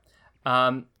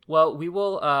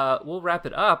 we'll wrap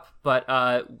it up,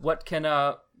 but what can...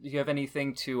 do you have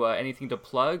anything to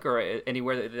plug or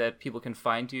anywhere that people can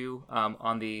find you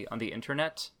on the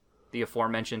internet, the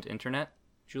aforementioned internet,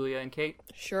 Julia and Kate?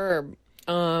 Sure.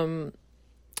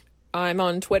 I'm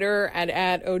on Twitter at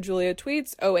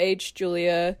 @OJuliaTweets, OH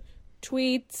Julia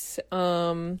Tweets.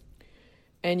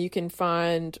 And you can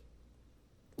find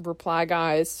Reply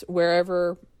Guys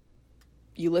wherever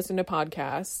you listen to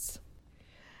podcasts.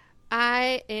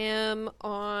 I am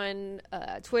on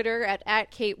Twitter at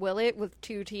Kate Willett with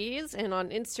 2 T's and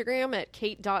on Instagram at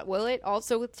Kate.Willett,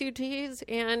 also with 2 T's.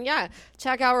 And yeah,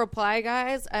 check out Reply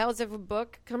Guys. I also have a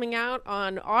book coming out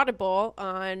on Audible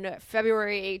on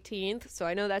February 18th. So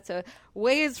I know that's a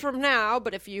ways from now,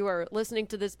 but if you are listening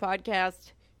to this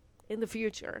podcast in the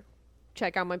future,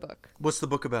 check out my book. What's the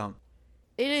book about?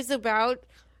 It is about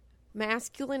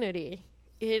masculinity.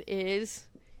 It is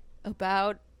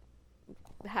about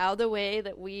how the way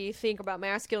that we think about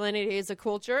masculinity as a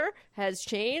culture has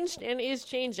changed and is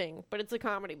changing, but it's a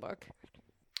comedy book.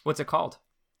 What's it called?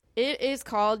 It is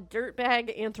called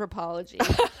Dirtbag Anthropology.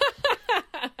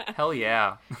 Hell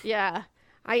yeah. Yeah.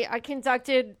 I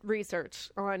conducted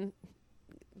research on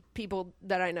people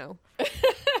that I know.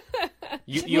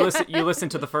 You listen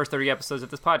to the first 30 episodes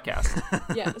of this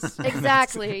podcast. Yes.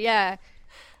 Exactly, yeah.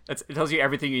 It tells you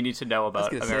everything you need to know I was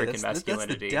about gonna say, American that's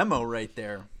masculinity. the demo right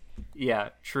there. Yeah,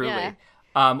 truly.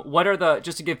 Yeah. What are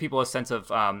just to give people a sense of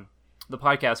the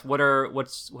podcast?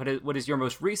 What is your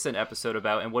most recent episode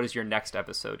about, and what is your next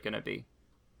episode going to be?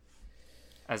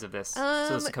 As of this, so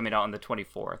this is coming out on the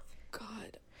 24th.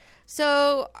 God.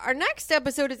 So our next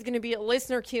episode is going to be a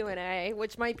listener Q&A,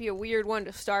 which might be a weird one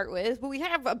to start with, but we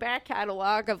have a back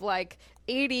catalog of like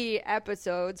 80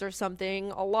 episodes or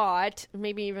something, a lot,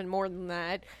 maybe even more than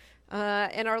that.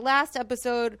 And our last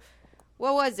episode,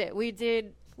 what was it?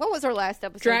 What was our last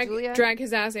episode, Julia? Drag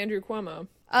his ass, Andrew Cuomo.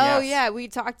 Oh Yes. yeah, we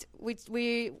talked.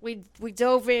 We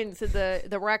dove into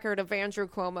the record of Andrew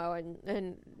Cuomo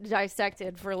and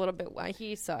dissected for a little bit why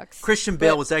he sucks. Christian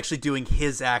Bale was actually doing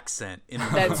his accent.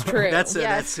 That's true.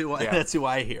 That's who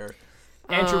I hear.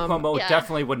 Andrew Cuomo yeah.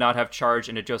 definitely would not have charged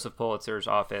into Joseph Pulitzer's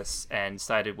office and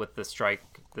sided with the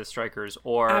strikers,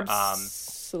 or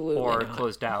Absolutely or not.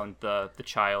 closed down the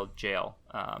child jail.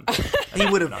 He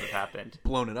would have not have happened.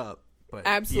 blown it up. But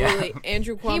Absolutely.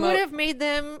 Andrew Cuomo. He would have made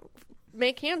them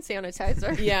make hand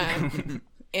sanitizer. Yeah.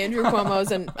 Andrew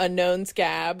Cuomo's a known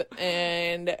scab.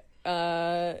 And,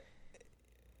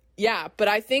 yeah. But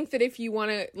I think that if you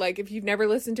want to, like, if you've never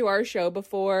listened to our show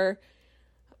before,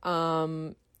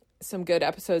 some good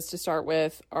episodes to start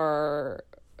with are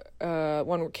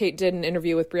one where Kate did an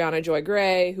interview with Brianna Joy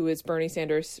Gray, who is Bernie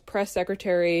Sanders' press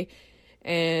secretary.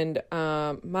 And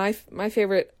my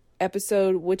favorite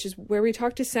episode, which is where we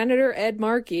talked to Senator Ed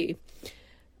Markey.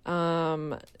 We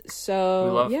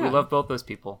love both those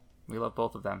people. We love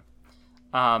both of them.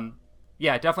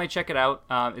 Yeah, definitely check it out.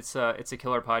 It's a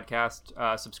killer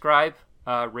podcast. Subscribe,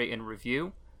 rate, and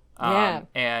review.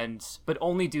 But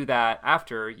only do that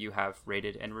after you have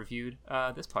rated and reviewed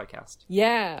this podcast.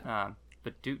 Yeah.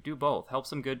 But do both. Help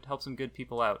some good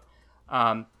people out.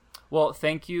 Well,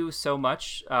 thank you so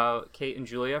much, Kate and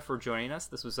Julia, for joining us.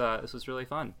 This was really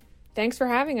fun. Thanks for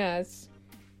having us.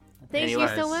 Thank you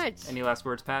so much. Any last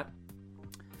words, Pat?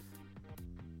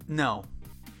 No.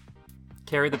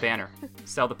 Carry the banner.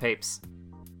 Sell the papes.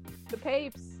 The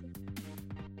papes.